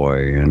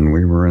cowboy. And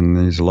we were in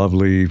these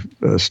lovely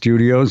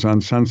studios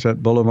on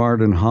Sunset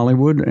Boulevard in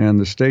Hollywood, and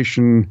the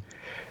station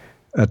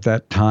at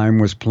that time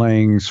was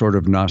playing sort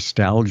of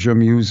nostalgia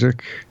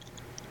music.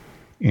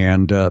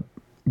 And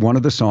one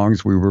of the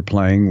songs we were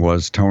playing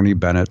was Tony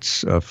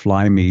Bennett's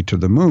Fly Me to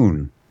the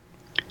Moon.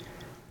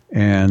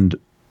 And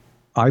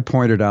I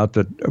pointed out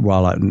that,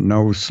 while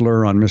no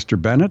slur on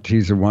Mr. Bennett,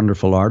 he's a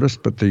wonderful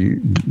artist, but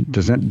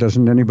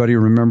doesn't anybody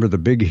remember the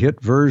big hit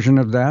version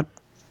of that,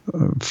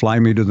 Fly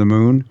Me to the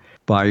Moon,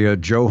 by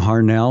Joe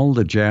Harnell,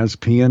 the jazz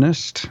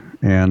pianist?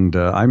 And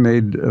I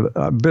made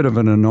a bit of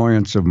an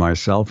annoyance of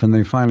myself, and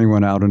they finally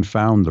went out and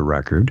found the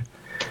record.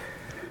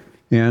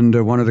 And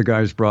one of the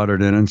guys brought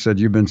it in and said,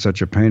 "You've been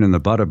such a pain in the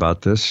butt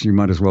about this. You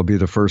might as well be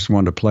the first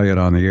one to play it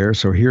on the air.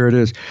 So here it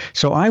is."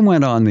 So I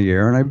went on the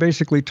air and I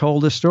basically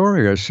told the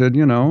story. I said,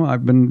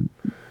 I've been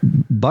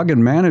bugging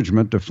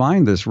management to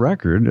find this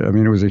record. I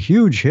mean, it was a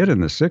huge hit in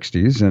the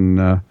 60s.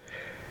 And,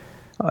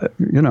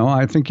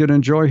 I think you'd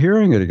enjoy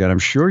hearing it again. I'm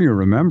sure you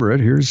remember it.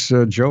 Here's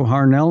Joe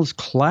Harnell's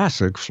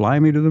classic, Fly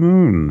Me to the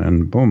Moon.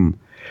 And boom.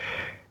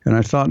 And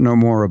I thought no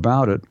more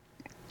about it.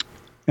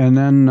 And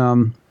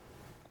then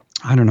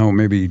I don't know,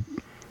 maybe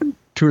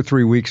 2 or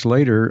 3 weeks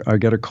later, I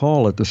get a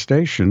call at the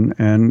station,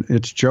 and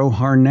it's Joe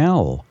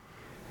Harnell.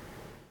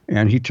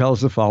 And he tells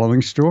the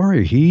following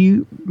story. He,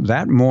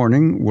 that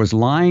morning, was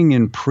lying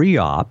in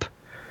pre-op,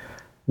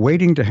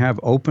 waiting to have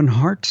open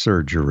heart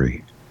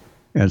surgery,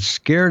 and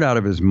scared out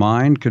of his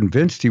mind,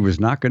 convinced he was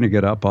not going to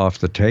get up off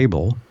the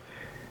table,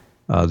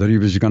 that he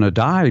was going to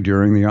die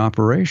during the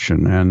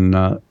operation.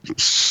 And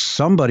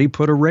somebody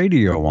put a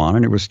radio on,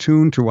 and it was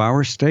tuned to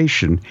our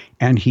station,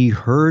 and he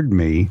heard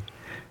me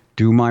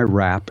do my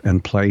rap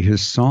and play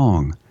his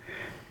song.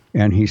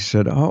 And he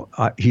said,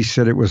 he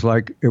said it was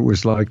like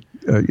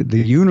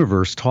the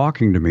universe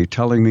talking to me,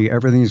 telling me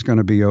everything's going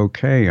to be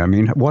okay. I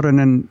mean, what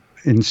an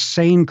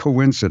insane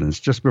coincidence.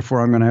 Just before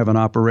I'm going to have an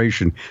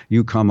operation,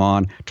 you come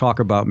on, talk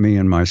about me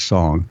and my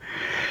song.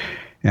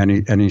 And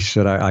he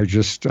said, I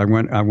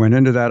went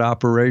into that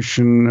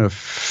operation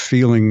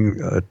feeling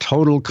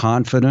total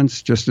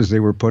confidence, just as they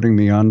were putting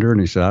me under. And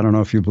he said, I don't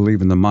know if you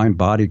believe in the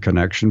mind-body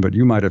connection, but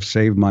you might have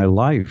saved my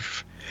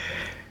life.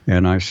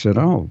 And I said,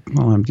 oh,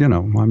 well,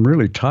 I'm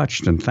really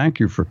touched, and thank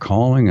you for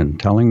calling and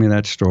telling me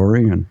that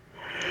story. And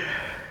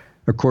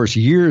of course,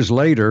 years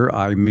later,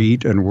 I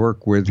meet and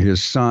work with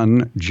his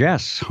son,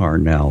 Jess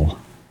Harnell.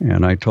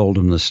 And I told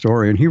him the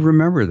story, and he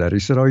remembered that. He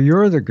said, oh,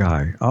 you're the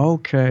guy.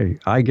 Okay,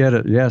 I get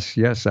it.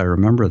 Yes, I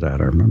remember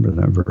that. I remember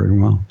that very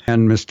well.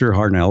 And Mr.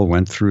 Harnell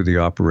went through the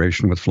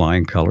operation with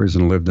flying colors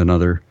and lived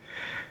another,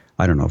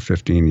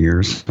 15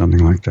 years,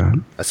 something like that.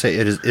 I say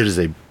it is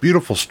a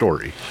beautiful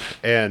story.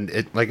 And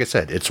it, like I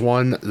said, it's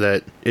one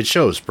that it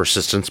shows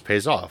persistence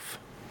pays off.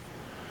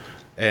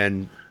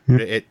 And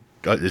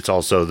it's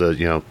also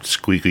the,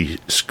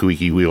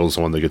 squeaky wheels,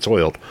 the one that gets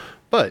oiled.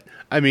 But,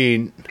 I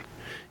mean,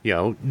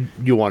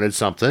 you wanted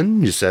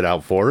something, you set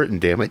out for it,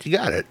 and damn it, you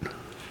got it.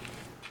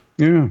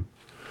 Yeah.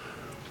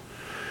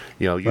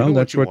 You knew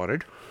what you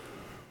wanted.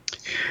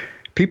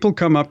 People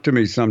come up to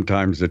me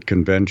sometimes at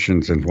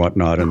conventions and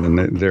whatnot, and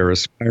then they're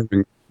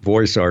aspiring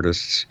voice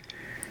artists,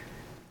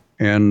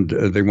 and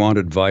they want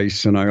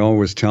advice, and I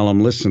always tell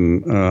them,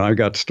 listen, I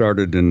got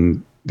started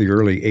in the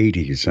early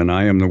 80s, and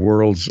I am the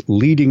world's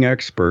leading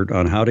expert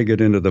on how to get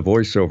into the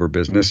voiceover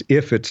business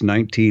if it's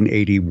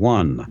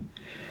 1981.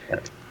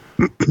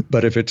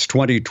 But if it's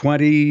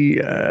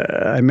 2020,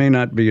 I may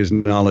not be as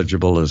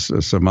knowledgeable as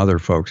some other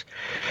folks.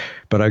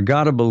 But I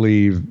got to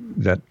believe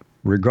that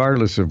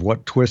regardless of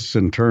what twists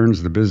and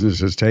turns the business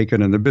has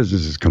taken, and the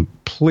business is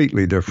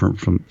completely different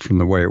from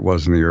the way it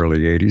was in the early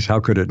 80s. How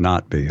could it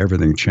not be?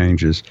 Everything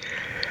changes.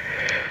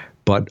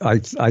 But I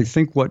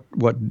think what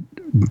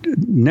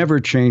never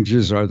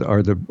changes are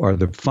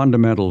the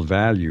fundamental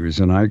values,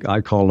 and I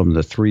call them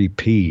the 3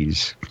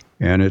 Ps.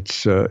 And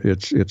it's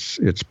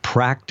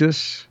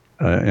practice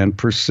and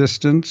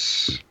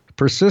persistence.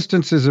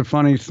 Persistence is a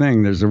funny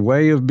thing. There's a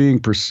way of being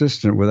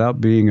persistent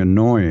without being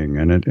annoying,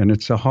 and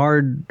it's a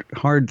hard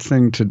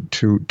thing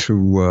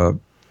to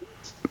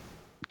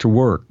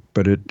work.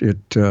 But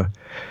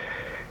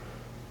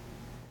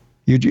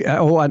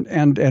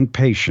and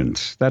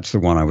patience. That's the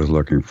one I was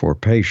looking for.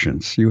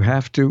 Patience. You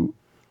have to.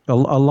 A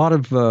lot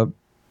of.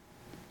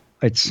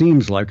 It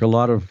seems like a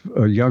lot of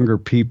younger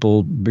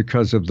people,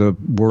 because of the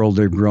world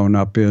they've grown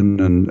up in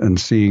and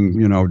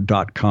seeing,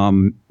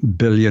 .com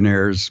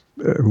billionaires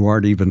who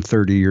aren't even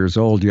 30 years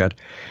old yet,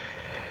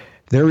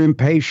 they're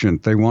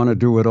impatient. They want to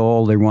do it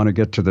all. They want to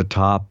get to the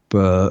top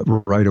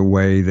right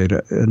away.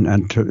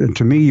 And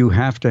to me, you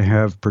have to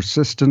have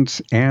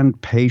persistence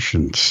and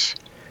patience,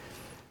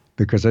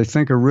 because I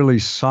think a really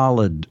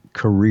solid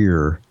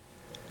career,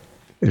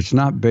 it's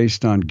not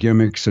based on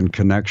gimmicks and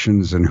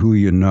connections and who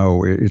you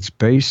know. It's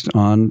based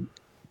on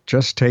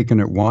just taking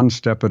it one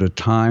step at a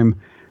time,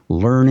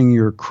 learning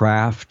your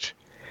craft,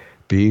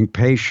 being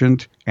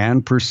patient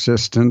and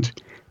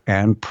persistent,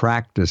 and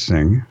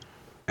practicing.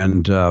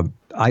 And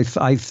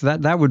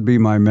that would be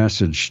my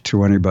message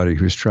to anybody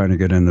who's trying to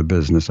get in the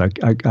business. I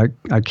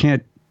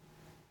can't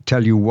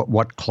tell you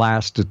what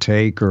class to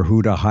take or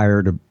who to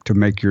hire to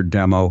make your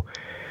demo.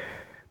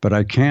 But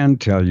I can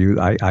tell you,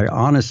 I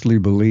honestly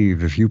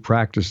believe if you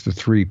practice the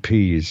 3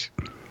 Ps,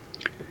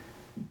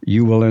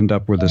 you will end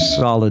up with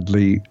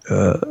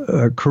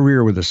a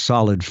career with a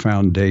solid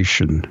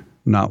foundation,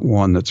 not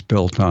one that's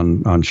built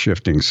on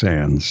shifting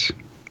sands.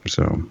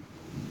 So,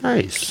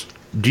 nice.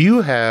 Do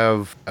you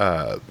have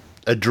a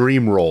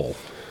dream role,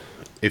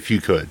 if you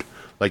could,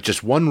 like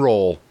just one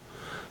role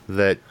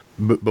that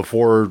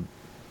before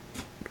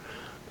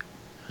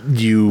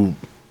you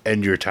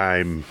end your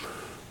time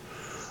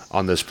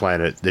on this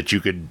planet that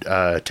you could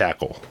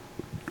tackle?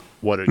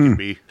 What it could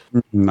be?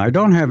 I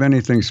don't have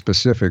anything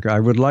specific. I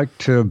would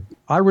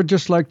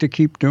just like to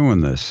keep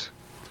doing this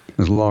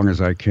as long as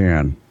I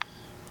can,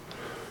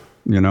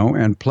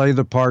 and play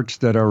the parts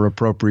that are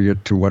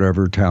appropriate to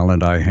whatever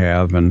talent I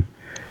have. And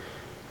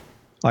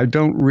I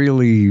don't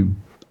really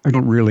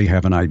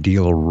have an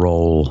ideal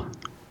role.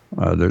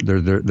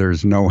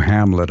 There's no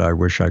Hamlet I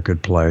wish I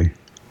could play.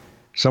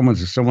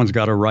 Someone's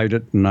got to write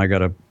it, and I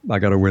gotta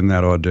win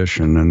that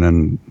audition, and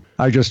then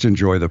I just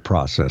enjoy the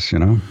process,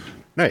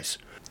 Nice.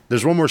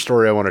 There's one more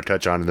story I want to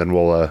touch on, and then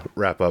we'll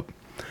wrap up,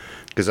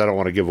 because I don't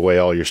want to give away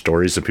all your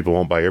stories, and people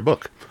won't buy your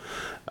book.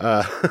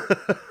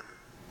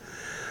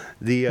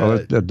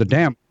 The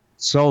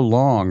so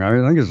long.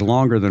 I think it's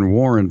longer than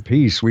War and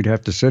Peace. We'd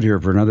have to sit here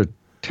for another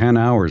 10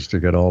 hours to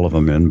get all of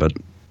them in. But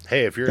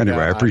Hey, if you're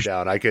anyway, down, I'm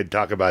down. I could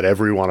talk about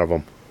every one of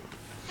them.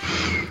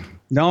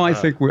 No, I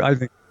think we've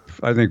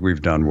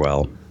done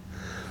well.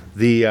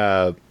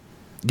 The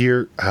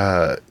your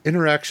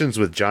interactions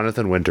with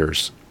Jonathan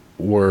Winters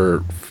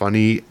were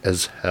funny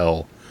as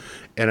hell,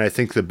 and I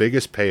think the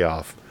biggest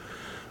payoff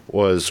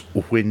was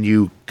when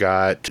you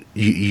got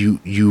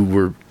you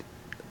were,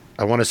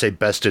 I want to say,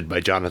 bested by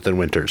Jonathan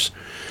Winters.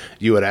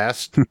 You had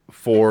asked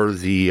for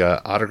the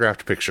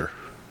autographed picture,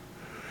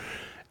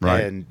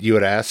 Right. and you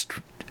had asked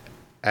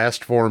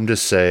for him to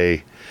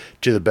say,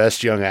 "To the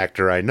best young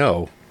actor I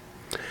know,"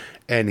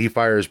 and he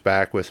fires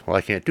back with, "Well,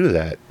 I can't do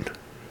that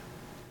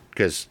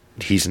because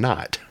he's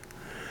not."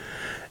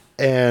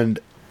 And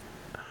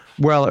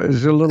Well,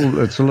 it's a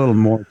little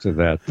more to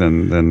that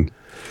than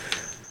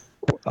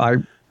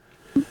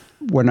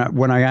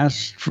when I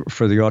asked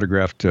for the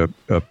autographed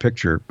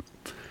picture.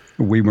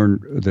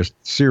 The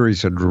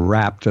series had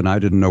wrapped, and I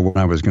didn't know when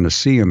I was going to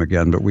see him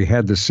again. But we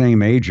had the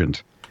same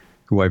agent,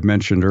 who I've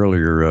mentioned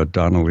earlier,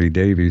 Donna Lee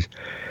Davies.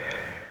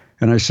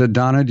 And I said,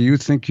 "Donna, do you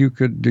think you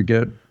could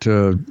get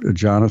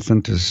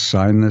Jonathan to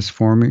sign this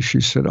for me?"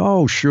 She said,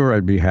 "Oh, sure,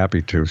 I'd be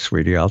happy to,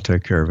 sweetie. I'll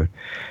take care of it."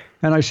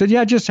 And I said,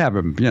 "Yeah, just have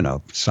him,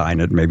 sign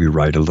it, maybe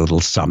write a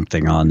little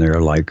something on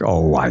there like,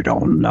 oh, I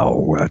don't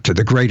know, to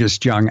the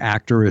greatest young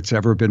actor it's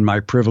ever been my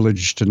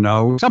privilege to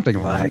know,"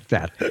 something like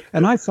that.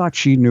 And I thought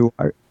she knew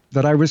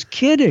that I was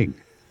kidding.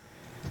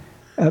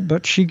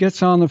 But she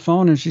gets on the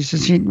phone and she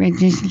says, He'd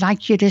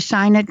like you to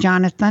sign it,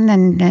 Jonathan,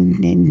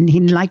 and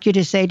he'd like you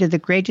to say to the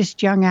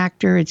greatest young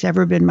actor it's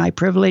ever been my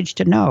privilege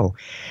to know.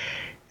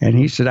 And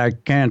he said, "I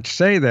can't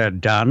say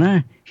that,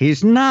 Donna.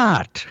 He's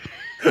not."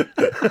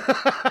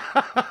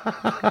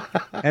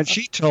 And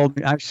she told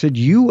me, I said,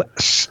 you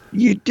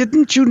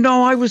didn't you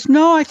know I was?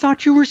 "No, I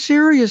thought you were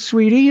serious,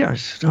 sweetie." I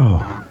said,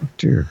 "Oh,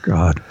 dear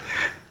God.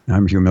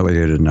 I'm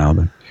humiliated now."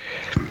 But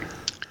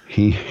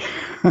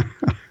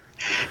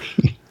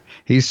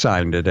he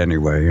signed it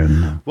anyway.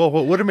 And well,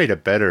 what would have made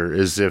it better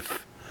is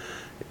if,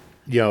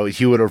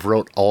 he would have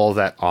wrote all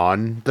that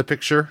on the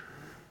picture.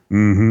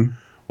 Mm-hmm.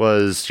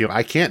 Was,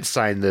 I can't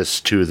sign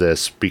this to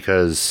this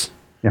because,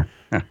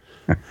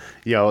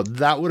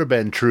 that would have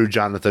been true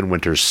Jonathan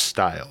Winters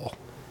style.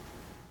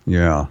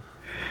 Yeah.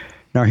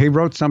 Now, he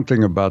wrote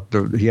something about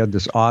he had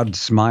this odd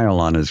smile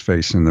on his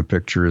face in the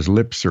picture. His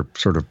lips are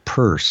sort of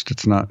pursed.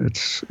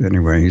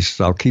 Anyway, he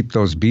said, "I'll keep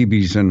those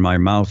BBs in my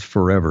mouth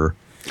forever."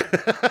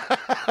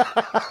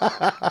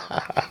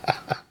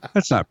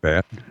 That's not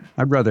bad.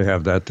 I'd rather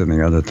have that than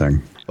the other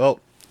thing.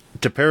 Well,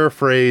 to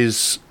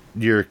paraphrase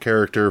your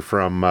character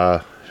from,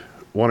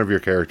 one of your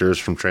characters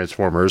from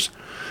Transformers,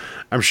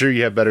 I'm sure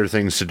you have better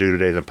things to do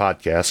today than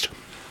podcast.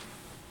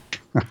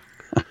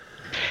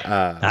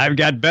 I've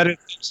got better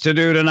things to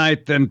do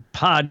tonight than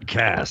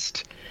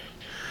podcast.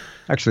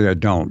 Actually, I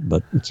don't,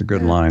 but it's a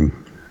good line.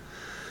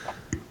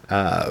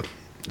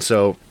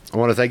 So I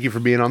want to thank you for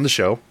being on the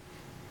show.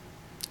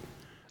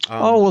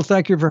 Well,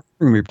 thank you for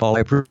having me, Paul. I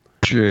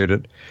appreciate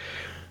it.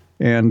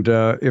 And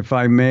if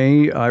I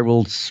may, I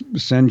will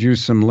send you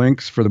some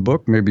links for the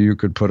book. Maybe you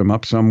could put them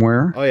up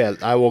somewhere. Oh yeah,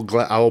 I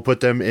will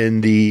put them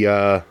in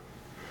the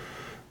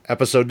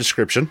episode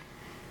description.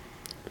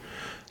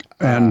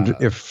 And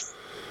if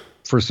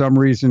for some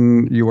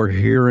reason you are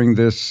hearing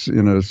this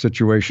in a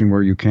situation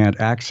where you can't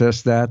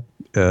access that,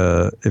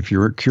 if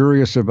you're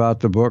curious about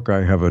the book,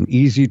 I have an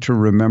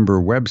easy-to-remember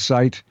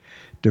website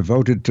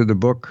devoted to the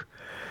book.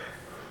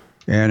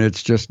 And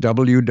it's just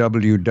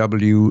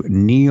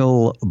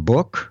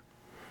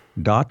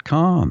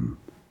www.neilbook.com.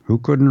 Who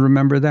couldn't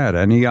remember that?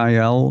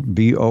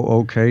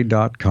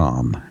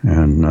 NEILBOOK.com.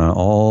 And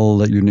all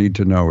that you need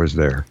to know is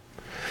there.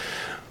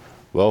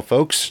 Well,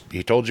 folks,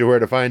 he told you where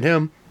to find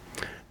him.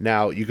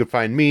 Now, you can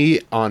find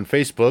me on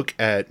Facebook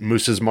at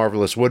Moose's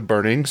Marvelous Wood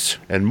Burnings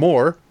and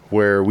more,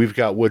 where we've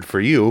got wood for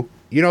you.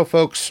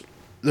 Folks,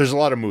 there's a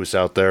lot of moose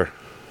out there.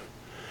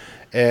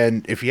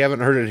 And if you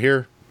haven't heard it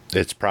here,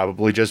 it's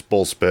probably just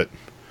bullspit.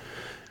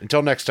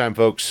 Until next time,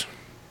 folks,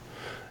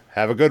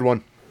 have a good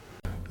one.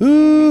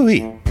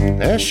 Ooh-wee,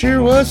 that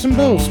sure was some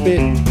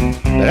bullspit,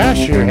 but I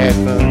sure had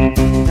fun.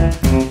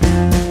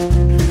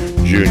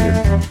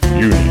 Junior,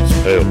 you need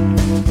help.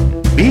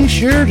 Be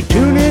sure to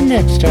tune in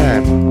next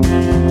time.